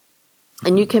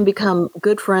 And you can become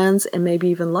good friends and maybe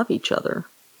even love each other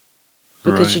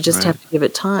because you just have to give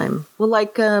it time. Well,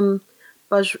 like not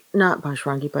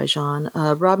Bajrangi Bhaijaan,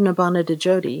 Rob Nabana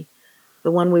Djoti,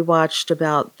 the one we watched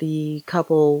about the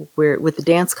couple with the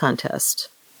dance contest,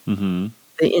 the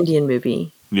Indian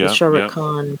movie, with Shah Rukh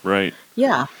Khan. Right.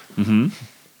 Yeah.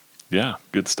 Yeah,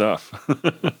 good stuff.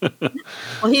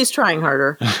 Well, he's trying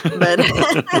harder, but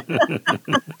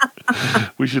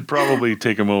we should probably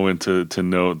take a moment to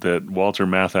note that Walter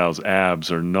Matthau's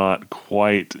abs are not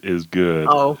quite as good.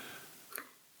 Oh,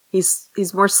 he's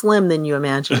more slim than you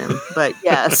imagine him, but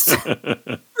yes.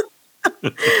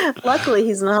 Luckily,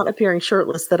 he's not appearing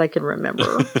shirtless that I can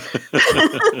remember.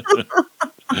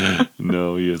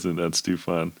 No, he isn't. That's too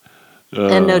fun.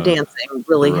 And no dancing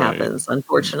really happens,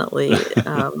 unfortunately,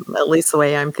 at least the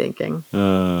way I'm thinking.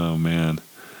 Oh, man.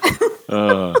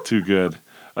 Too good.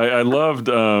 I loved,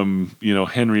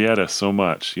 Henrietta so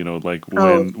much, like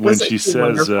when she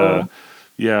says,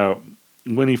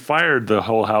 when he fired the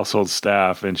whole household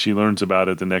staff and she learns about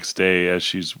it the next day as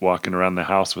she's walking around the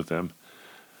house with him.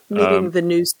 Meeting the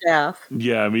new staff.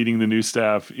 Yeah, meeting the new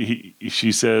staff.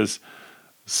 She says...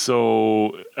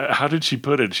 So, how did she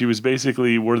put it? She was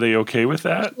basically, were they okay with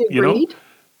that? She agreed.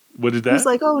 What did that? He's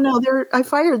like, oh no, I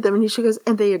fired them, and she goes,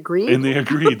 and they agreed. And they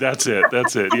agreed. That's it.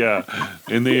 Yeah,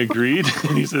 and they agreed.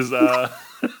 And he says, well,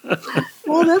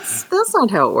 that's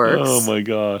not how it works. Oh my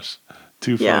gosh,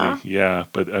 too funny. Yeah,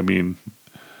 but I mean,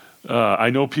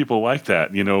 I know people like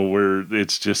that. Where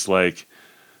it's just like,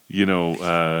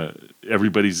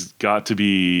 everybody's got to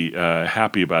be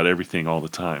happy about everything all the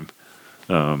time.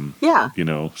 But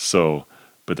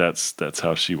that's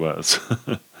how she was.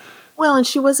 Well, and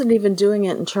she wasn't even doing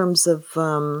it in terms of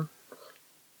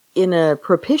in a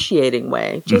propitiating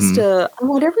way, just I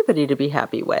want everybody to be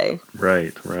happy way.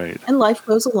 Right. And life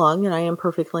goes along, and I am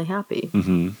perfectly happy.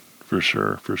 For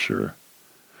sure.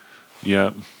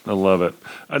 Yeah, I love it.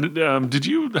 Did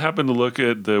you happen to look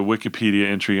at the Wikipedia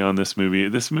entry on this movie?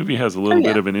 This movie has a little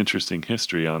bit of an interesting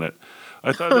history on it.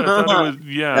 I thought it was,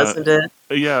 Doesn't it?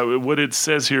 Yeah, what it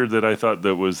says here that I thought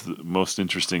that was the most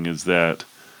interesting is that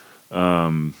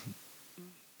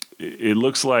it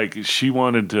looks like she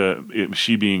wanted to,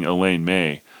 she being Elaine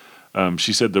May,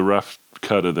 she said the rough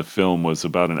cut of the film was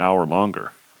about an hour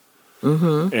longer.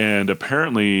 And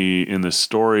apparently in the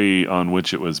story on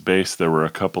which it was based, there were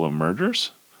a couple of murders.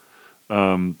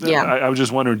 I was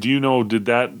just wondering, do you know, did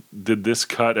this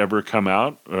cut ever come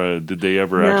out? Or did they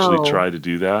ever actually try to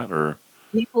do that? Or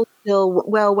people still,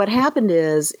 well, what happened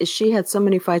is she had so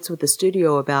many fights with the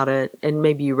studio about it, and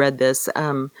maybe you read this.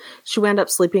 She wound up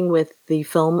sleeping with the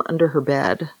film under her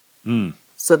bed,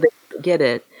 so they could get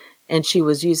it, and she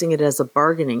was using it as a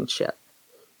bargaining chip.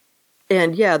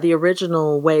 And yeah, the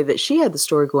original way that she had the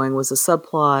story going was a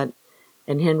subplot,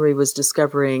 and Henry was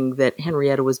discovering that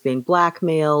Henrietta was being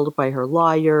blackmailed by her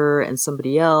lawyer and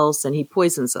somebody else, and he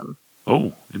poisons them.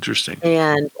 Oh, interesting.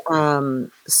 And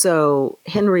so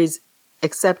Henry's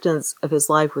acceptance of his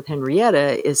life with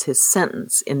Henrietta is his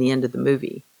sentence in the end of the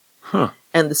movie. Huh.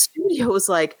 And the studio was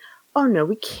like, oh no,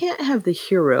 we can't have the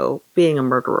hero being a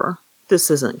murderer. This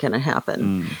isn't going to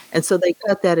happen. And so they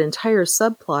cut that entire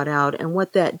subplot out. And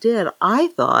what that did, I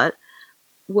thought,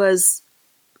 was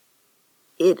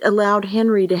it allowed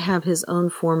Henry to have his own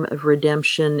form of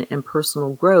redemption and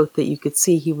personal growth, that you could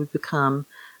see he would become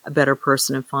a better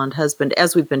person and fond husband,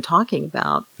 as we've been talking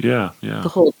about the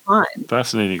whole time.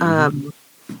 Fascinating.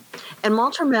 And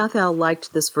Walter Matthau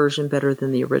liked this version better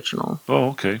than the original.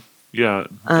 Oh, okay. Yeah,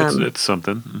 it's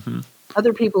something. Mm-hmm.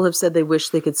 Other people have said they wish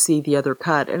they could see the other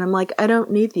cut, and I'm like, I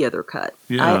don't need the other cut.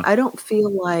 Yeah. I don't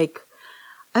feel like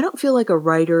a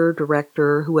writer,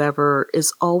 director, whoever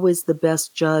is always the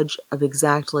best judge of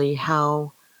exactly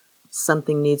how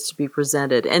something needs to be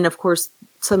presented. And of course,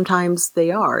 sometimes they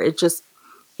are. It just,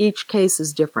 each case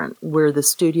is different, where the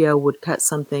studio would cut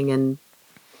something and,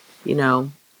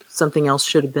 something else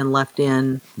should have been left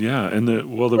in. Yeah, and the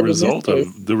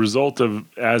result of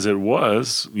as it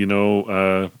was,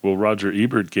 Roger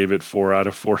Ebert gave it 4 out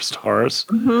of 4 stars.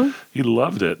 Mm-hmm. He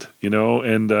loved it,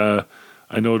 and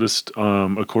I noticed,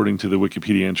 according to the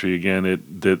Wikipedia entry again,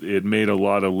 that it made a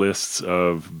lot of lists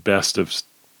of best of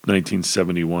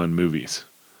 1971 movies.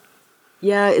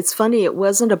 Yeah, it's funny. It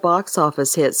wasn't a box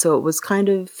office hit, so it was kind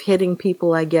of hitting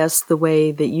people, I guess, the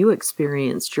way that you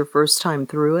experienced your first time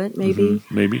through it, maybe.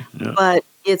 Mm-hmm. Maybe, yeah. But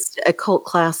it's a cult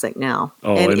classic now.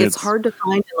 Oh, and it's hard to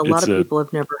find, and a lot of people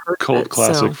have never heard of it. Cult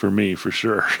classic for me, for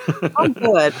sure. Oh,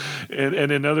 good.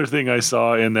 And another thing I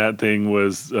saw in that thing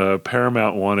was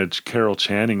Paramount wanted Carol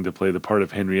Channing to play the part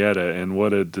of Henrietta, and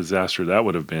what a disaster that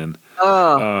would have been.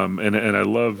 Oh. And I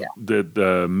love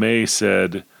that May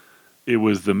said it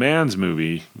was the man's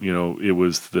movie, it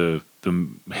was the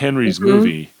Henry's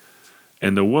movie,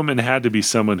 and the woman had to be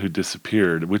someone who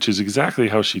disappeared, which is exactly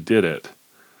how she did it.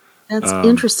 That's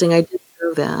interesting. I didn't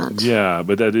know that. Yeah,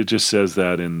 but it just says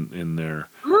that in there.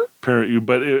 But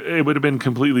it would have been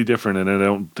completely different, and I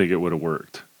don't think it would have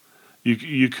worked.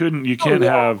 You can't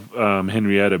have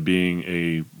Henrietta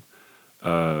being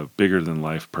a bigger than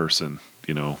life person,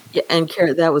 Yeah, and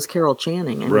that was Carol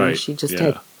Channing. I mean, she just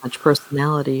had much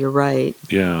personality. You're right.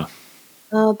 Yeah.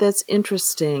 Oh, that's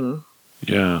interesting.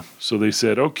 Yeah. So they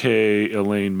said, okay,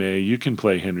 Elaine May, you can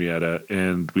play Henrietta,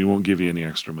 and we won't give you any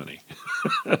extra money.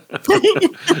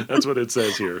 That's what it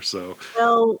says here. So.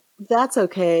 Well, that's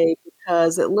okay,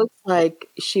 because it looks like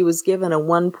she was given a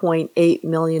 $1.8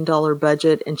 million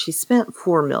budget, and she spent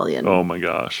 $4 million. Oh my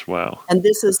gosh! Wow. And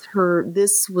this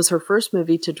was her first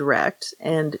movie to direct,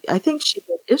 and I think she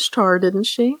did Ishtar, didn't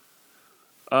she?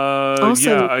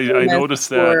 I noticed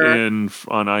that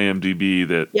on IMDb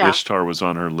that Ishtar was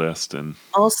on her list, and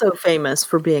also famous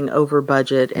for being over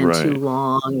budget and too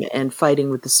long and fighting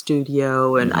with the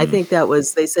studio. And I think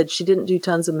they said she didn't do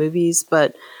tons of movies,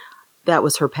 but that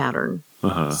was her pattern.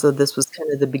 So this was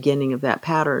kind of the beginning of that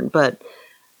pattern. But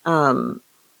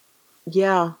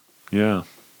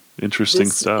interesting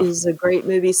stuff. This is a great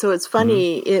movie. So it's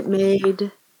funny. It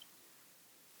made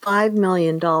 $5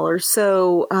 million.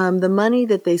 So the money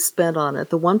that they spent on it,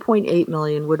 the $1.8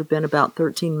 million would have been about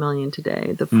 $13 million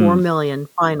today. The $4 million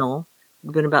final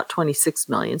would have been about $26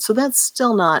 million. So that's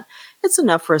still not. It's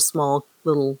enough for a small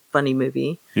little funny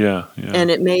movie. Yeah.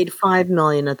 And it made $5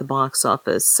 million at the box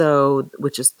office,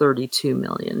 which is $32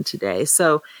 million today.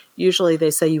 So usually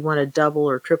they say you want to double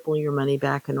or triple your money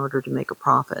back in order to make a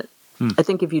profit. I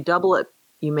think if you double it,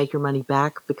 you make your money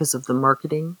back because of the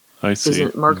marketing. I see.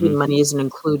 Marketing money isn't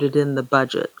included in the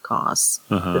budget costs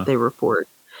that they report,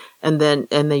 and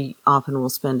they often will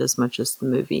spend as much as the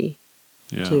movie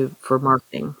for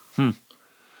marketing.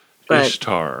 But,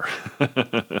 Ishtar.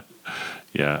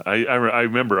 Yeah, I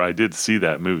remember I did see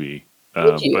that movie,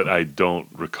 but I don't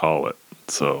recall it.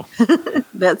 So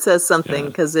that says something,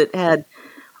 because it had.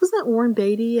 Wasn't that Warren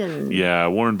Beatty and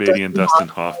Warren Beatty and Dustin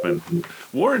Hoffman?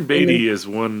 Warren Beatty is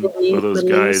one of those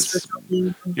guys.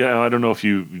 Yeah, I don't know if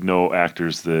you know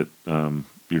actors that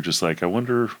you're just like, I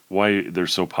wonder why they're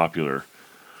so popular.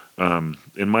 In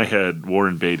my head,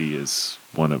 Warren Beatty is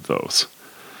one of those.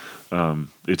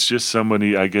 It's just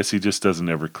somebody, I guess he just doesn't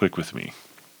ever click with me.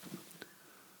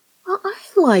 Well, I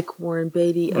like Warren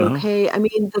Beatty, okay? I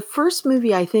mean, the first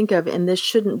movie I think of, and this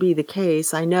shouldn't be the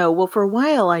case, I know. Well, for a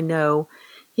while I know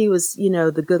he was,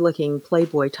 the good-looking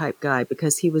Playboy type guy,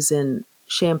 because he was in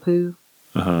Shampoo,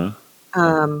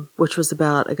 which was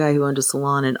about a guy who owned a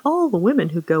salon and all the women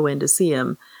who go in to see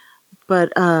him.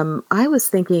 But I was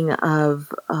thinking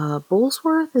of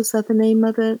Bullsworth. Is that the name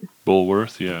of it?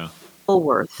 Bulworth, yeah.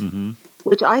 Bullworth, Hmm.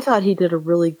 which I thought he did a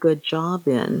really good job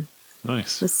in.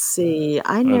 Nice. Let's see.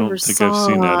 I I never don't think I've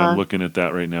seen that. I'm saw. looking at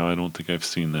that right now. I don't think I've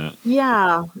seen that.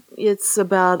 Yeah, it's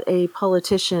about a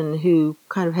politician who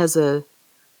kind of has a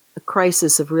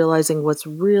crisis of realizing what's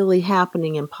really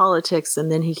happening in politics,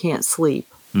 and then he can't sleep.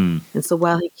 Hmm. And so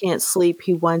while he can't sleep,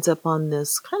 he winds up on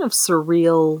this kind of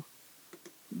surreal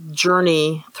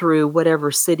journey through whatever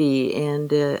city,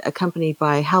 and accompanied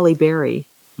by Halle Berry.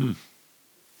 Hmm.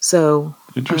 So,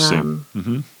 Interesting.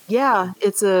 Hmm. yeah,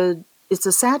 it's a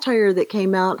satire that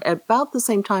came out at about the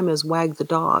same time as Wag the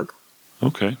Dog.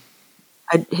 Okay.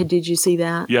 Did you see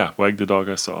that? Yeah, Wag the Dog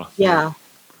I saw. Yeah,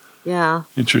 yeah.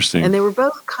 Interesting. And they were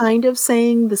both kind of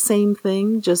saying the same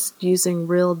thing, just using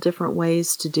real different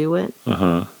ways to do it.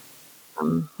 Uh-huh.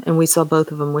 And we saw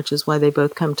both of them, which is why they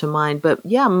both come to mind. But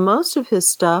yeah, most of his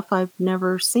stuff I've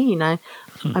never seen.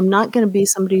 I'm not going to be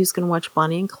somebody who's going to watch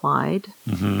Bonnie and Clyde.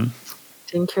 Hmm.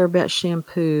 Didn't care about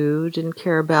Shampoo. Didn't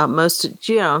care about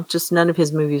just none of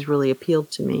his movies really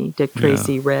appealed to me. Dick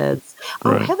Tracy, Reds.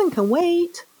 Oh, Right. Heaven Can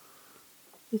Wait.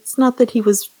 It's not that he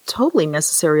was totally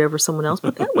necessary over someone else,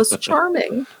 but that was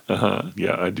charming. Uh-huh.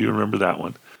 Yeah, I do remember that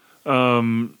one.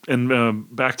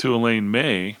 And back to Elaine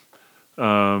May,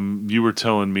 you were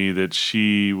telling me that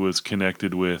she was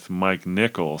connected with Mike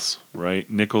Nichols, right?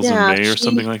 Nichols Yeah, and May or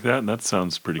something like that? And that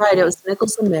sounds pretty right. cool. It was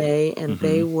Nichols and May, and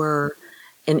they were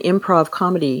an improv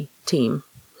comedy team.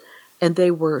 And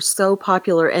they were so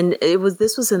popular. And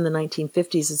this was in the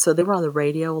 1950s, and so they were on the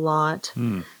radio a lot.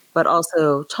 Hmm. But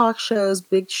also talk shows,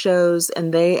 big shows,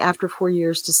 and they, after 4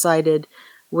 years, decided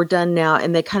we're done now,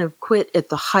 and they kind of quit at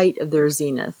the height of their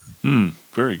zenith.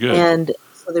 Very good. And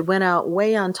so they went out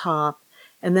way on top.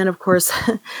 And then, of course,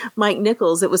 Mike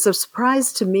Nichols, it was a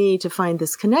surprise to me to find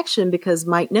this connection, because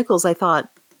Mike Nichols, I thought,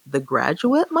 the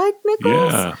Graduate Mike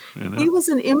Nichols? Yeah. You know? He was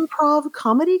an improv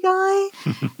comedy guy.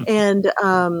 And,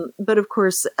 but of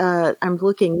course, I'm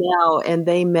looking now, and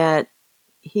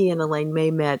he and Elaine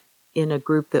May met in a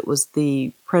group that was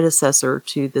the predecessor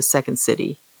to the Second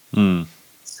City. Hmm.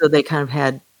 So they kind of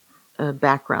had a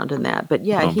background in that. But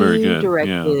yeah, Oh, very he good.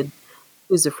 directed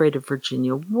Who's Afraid of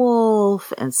Virginia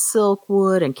Woolf and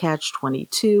Silkwood and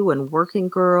Catch-22 and Working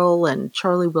Girl and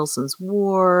Charlie Wilson's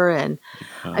War. And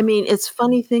I mean, it's a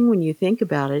funny thing when you think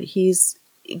about it. He's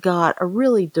got a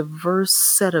really diverse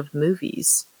set of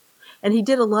movies. And he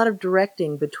did a lot of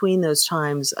directing between those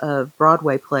times of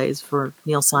Broadway plays for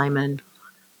Neil Simon.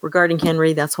 Regarding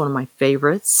Henry, that's one of my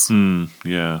favorites.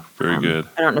 Yeah, very good.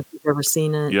 I don't know if you've ever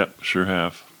seen it. Yep, sure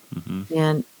have. Hmm.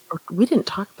 And we didn't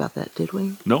talk about that, did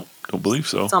we? Nope, don't believe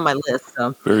so. It's on my list,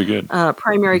 so. Very good.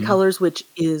 Primary Colors, which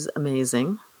is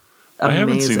amazing. I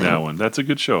haven't seen that one. That's a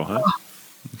good show, huh?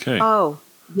 Okay. Oh,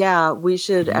 yeah, we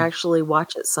should actually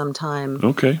watch it sometime.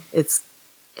 Okay. It's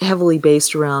heavily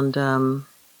based around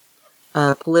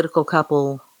a political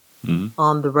couple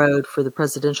on the road for the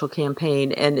presidential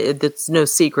campaign, and it's no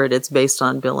secret it's based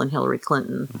on Bill and Hillary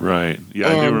Clinton. Right. Yeah,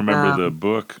 I do And, remember the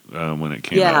book when it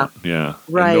came yeah, out. Yeah.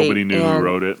 right, And nobody knew who and-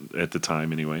 wrote it at the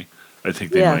time anyway. I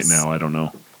think they Yes. might now. I don't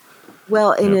know.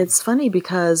 Well, and Yeah. it's funny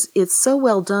because it's so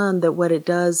well done that what it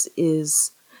does is,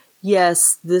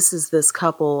 yes, this is this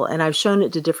couple, and I've shown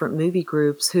it to different movie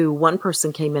groups who one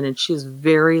person came in and she was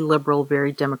very liberal,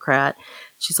 very Democrat.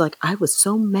 She's like, I was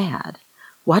so mad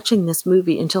watching this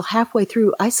movie until halfway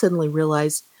through, I suddenly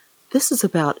realized this is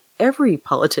about every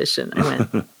politician. I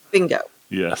went, bingo.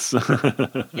 Yes.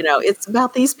 It's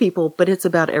about these people, but it's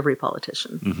about every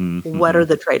politician. What are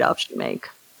the trade-offs you make?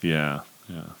 Yeah.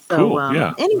 Yeah. So, Cool.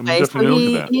 Yeah. I'm anyway, so definitely look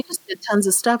he, at that. he just did tons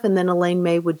of stuff, and then Elaine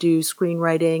May would do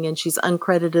screenwriting, and she's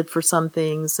uncredited for some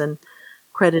things and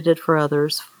credited for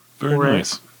others. Very for it.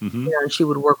 nice. Hmm. And she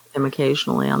would work with him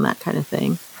occasionally on that kind of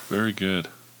thing. Very good.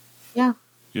 Yeah.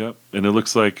 Yep. And it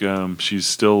looks like she's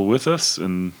still with us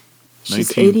in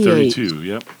She's 1932.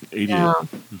 Yep. 88. Yeah.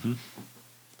 Mhm.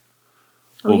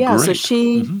 Oh, Well, yeah. So great.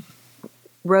 she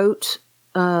wrote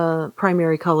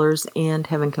Primary Colors and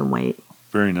Heaven Can Wait.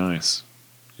 Very nice.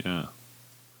 Yeah.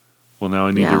 Well, now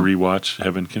I need to Yeah. rewatch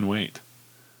Heaven Can Wait,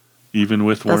 even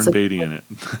with That's Warren Beatty in it.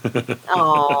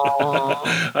 Oh,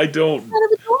 I don't. kind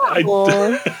of adorable.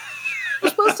 You're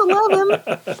supposed to love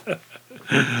him.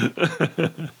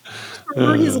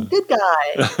 Remember, he's a good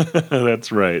guy.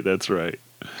 That's right. That's right.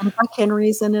 And Buck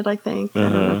Henry's in it, I think. I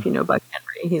don't know Uh-huh. if you know Buck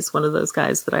Henry. He's one of those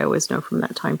guys that I always know from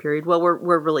that time period. Well, we're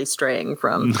really straying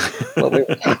from what we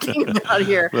were talking about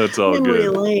here. That's all Memory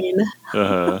good. Lane.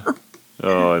 Uh-huh.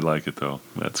 Oh, I like it though.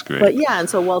 That's great. But yeah, and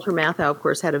so Walter Matthau, of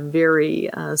course, had a very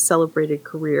celebrated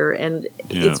career. And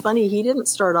Yeah. it's funny, he didn't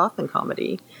start off in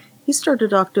comedy. he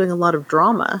started off doing a lot of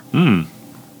drama. Hmm.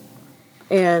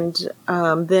 And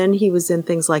then he was in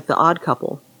things like The Odd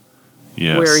Couple,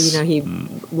 Yes. where, he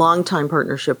longtime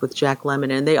partnership with Jack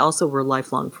Lemmon, and they also were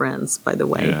lifelong friends, by the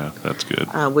way. Yeah, that's good.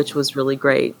 Which was really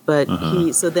great. But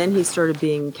Uh-huh. so then he started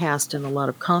being cast in a lot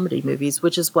of comedy movies,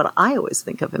 which is what I always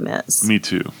think of him as. Me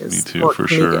too. Is Me too, more for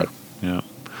sure. comedic. Yeah.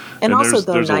 And also,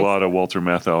 there's a lot of Walter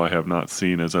Matthau I have not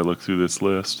seen as I look through this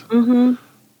list. Mm-hmm.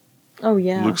 Oh,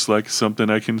 yeah. Looks like something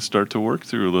I can start to work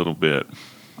through a little bit.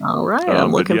 All right.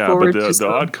 I'm looking forward to The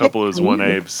Odd Couple is one I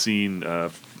have seen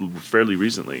fairly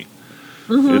recently.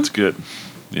 Mm-hmm. It's good.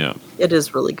 Yeah. It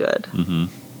is really good. Mm-hmm.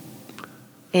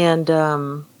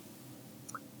 And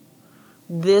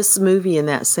this movie, in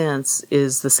that sense,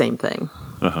 is the same thing,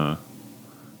 Uh-huh.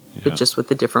 Yeah. but just with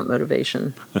a different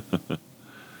motivation.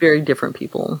 Very different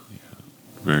people.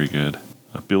 Very good.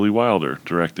 Billy Wilder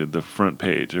directed The Front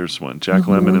Page. There's one. Jack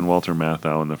Lemmon and Walter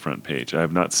Matthau on The Front Page. I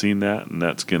have not seen that, and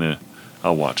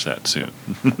I'll watch that soon.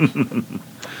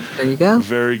 There you go.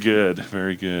 Very good.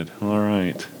 Very good. All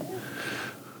right.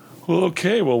 Well,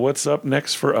 okay. Well, what's up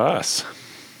next for us?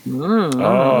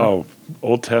 Oh,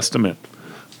 Old Testament.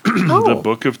 The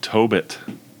Book of Tobit.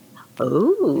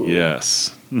 Oh.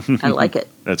 Yes. I like it.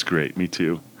 That's great. Me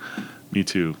too. Me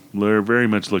too. We're very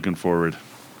much looking forward.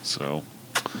 So,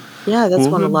 Yeah, that's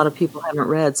Well, one a then- lot of people haven't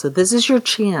read. So this is your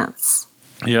chance.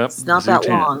 yep. It's not this is that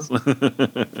your long.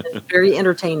 chance. It's very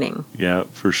entertaining. Yeah,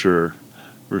 for sure.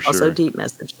 For sure. Also deep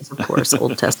messages, of course,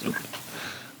 Old Testament.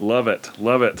 Love it.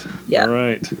 Love it. Yeah. All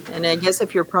right. And I guess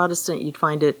if you're Protestant, you'd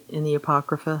find it in the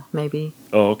Apocrypha, maybe.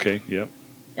 Oh, okay. Yep.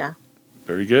 Yeah.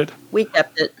 Very good. We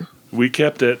kept it. We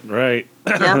kept it. Right.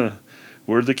 Yeah.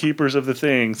 We're the keepers of the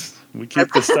things. We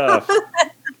keep the stuff.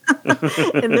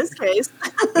 In this case.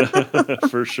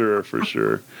 For sure. For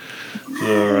sure.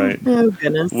 All right. Oh,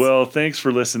 goodness. Well, thanks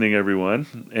for listening, everyone.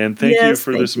 And thank you Yes,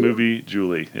 for thank this you. movie,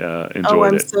 Julie. Enjoyed Oh,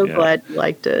 I'm it. so Yeah. glad you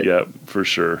liked it. Yeah, for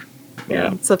sure.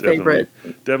 Yeah, it's a definitely. favorite.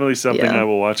 Definitely something Yeah. I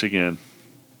will watch again.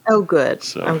 Oh, good.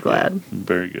 So I'm glad. yeah,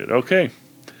 very good. Okay.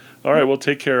 All right. Well,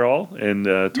 take care, all, and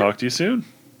talk to you soon.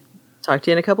 Talk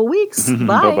to you in a couple weeks. Bye.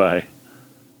 Bye-bye.